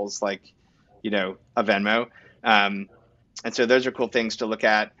rivals like, you know, a Venmo, and so those are cool things to look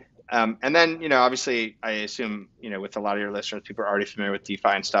at. And then, you know, obviously, I assume, you know, with a lot of your listeners, people are already familiar with DeFi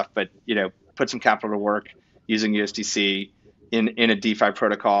and stuff, but, you know, put some capital to work using USDC in a DeFi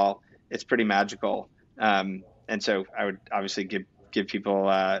protocol. It's pretty magical. And so I would obviously give people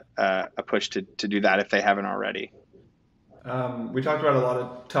a push to do that if they haven't already. We talked about a lot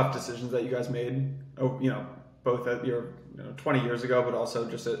of tough decisions that you guys made, you know, both at your 20 years ago, but also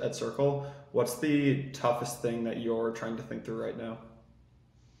just at Circle. What's the toughest thing that you're trying to think through right now?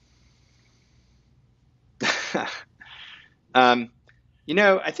 You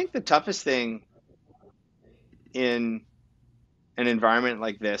know, I think the toughest thing in an environment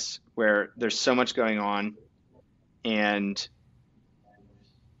like this, where there's so much going on and,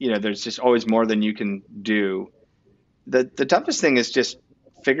 you know, there's just always more than you can do. The toughest thing is just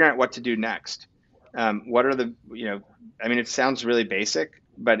figuring out what to do next. What are the, you know, I mean, it sounds really basic,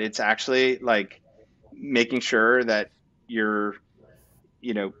 but it's actually like making sure that you're,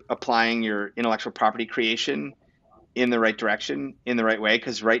 you know, applying your intellectual property creation in the right direction, in the right way.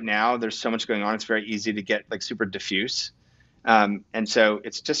 Because right now there's so much going on, it's very easy to get like super diffuse. And so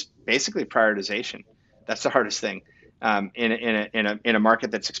it's just basically prioritization. That's the hardest thing. In a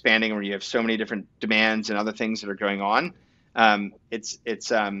market that's expanding, where you have so many different demands and other things that are going on, it's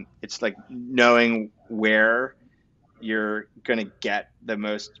like knowing where you're going to get the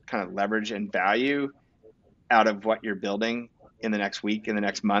most kind of leverage and value out of what you're building in the next week, in the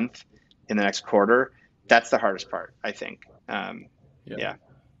next month, in the next quarter. That's the hardest part, I think. Yeah.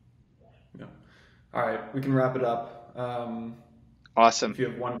 All right, we can wrap it up. Awesome. If you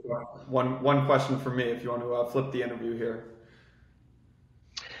have one question for me, if you want to flip the interview here.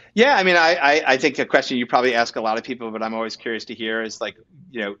 Yeah, I mean, I think a question you probably ask a lot of people, but I'm always curious to hear is like,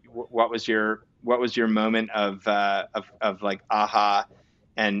 you know, what was your moment of like aha,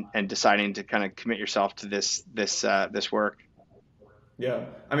 and deciding to kind of commit yourself to this work? Yeah,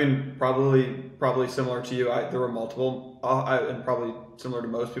 I mean, probably similar to you. There were multiple, and probably similar to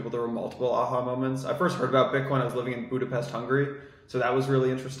most people, there were multiple aha moments. I first heard about Bitcoin. I was living in Budapest, Hungary, so that was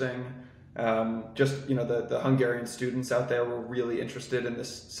really interesting. Just, you know, the Hungarian students out there were really interested in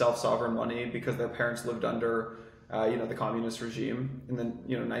this self-sovereign money because their parents lived under, you know, the communist regime. And then,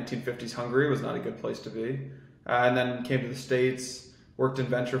 you know, 1950s Hungary was not a good place to be. And then came to the States, worked in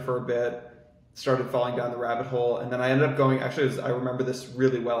venture for a bit, started falling down the rabbit hole. And then I ended up going, actually, I remember this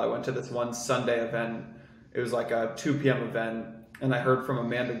really well. I went to this one Sunday event. It was like a 2 p.m. event. And I heard from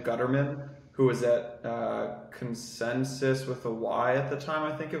Amanda Gutterman, who was at Consensus with a Y at the time,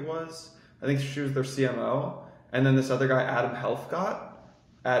 I think it was. I think she was their CMO. And then this other guy, Adam Helfgott,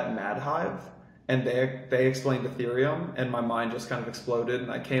 at MadHive. And they explained Ethereum, and my mind just kind of exploded.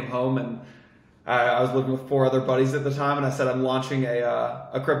 And I came home, and I was living with 4 other buddies at the time, and I said, I'm launching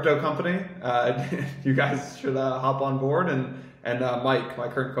a crypto company. You guys should hop on board. And Mike, my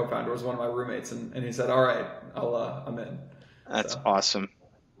current co-founder, was one of my roommates, and he said, all right, I'm in. That's awesome.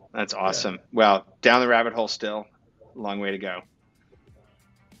 That's awesome. Yeah. Well, down the rabbit hole still, long way to go.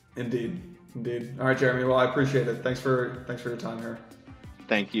 Indeed. All right, Jeremy. Well, I appreciate it. Thanks for your time here.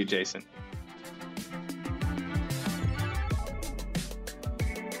 Thank you, Jason.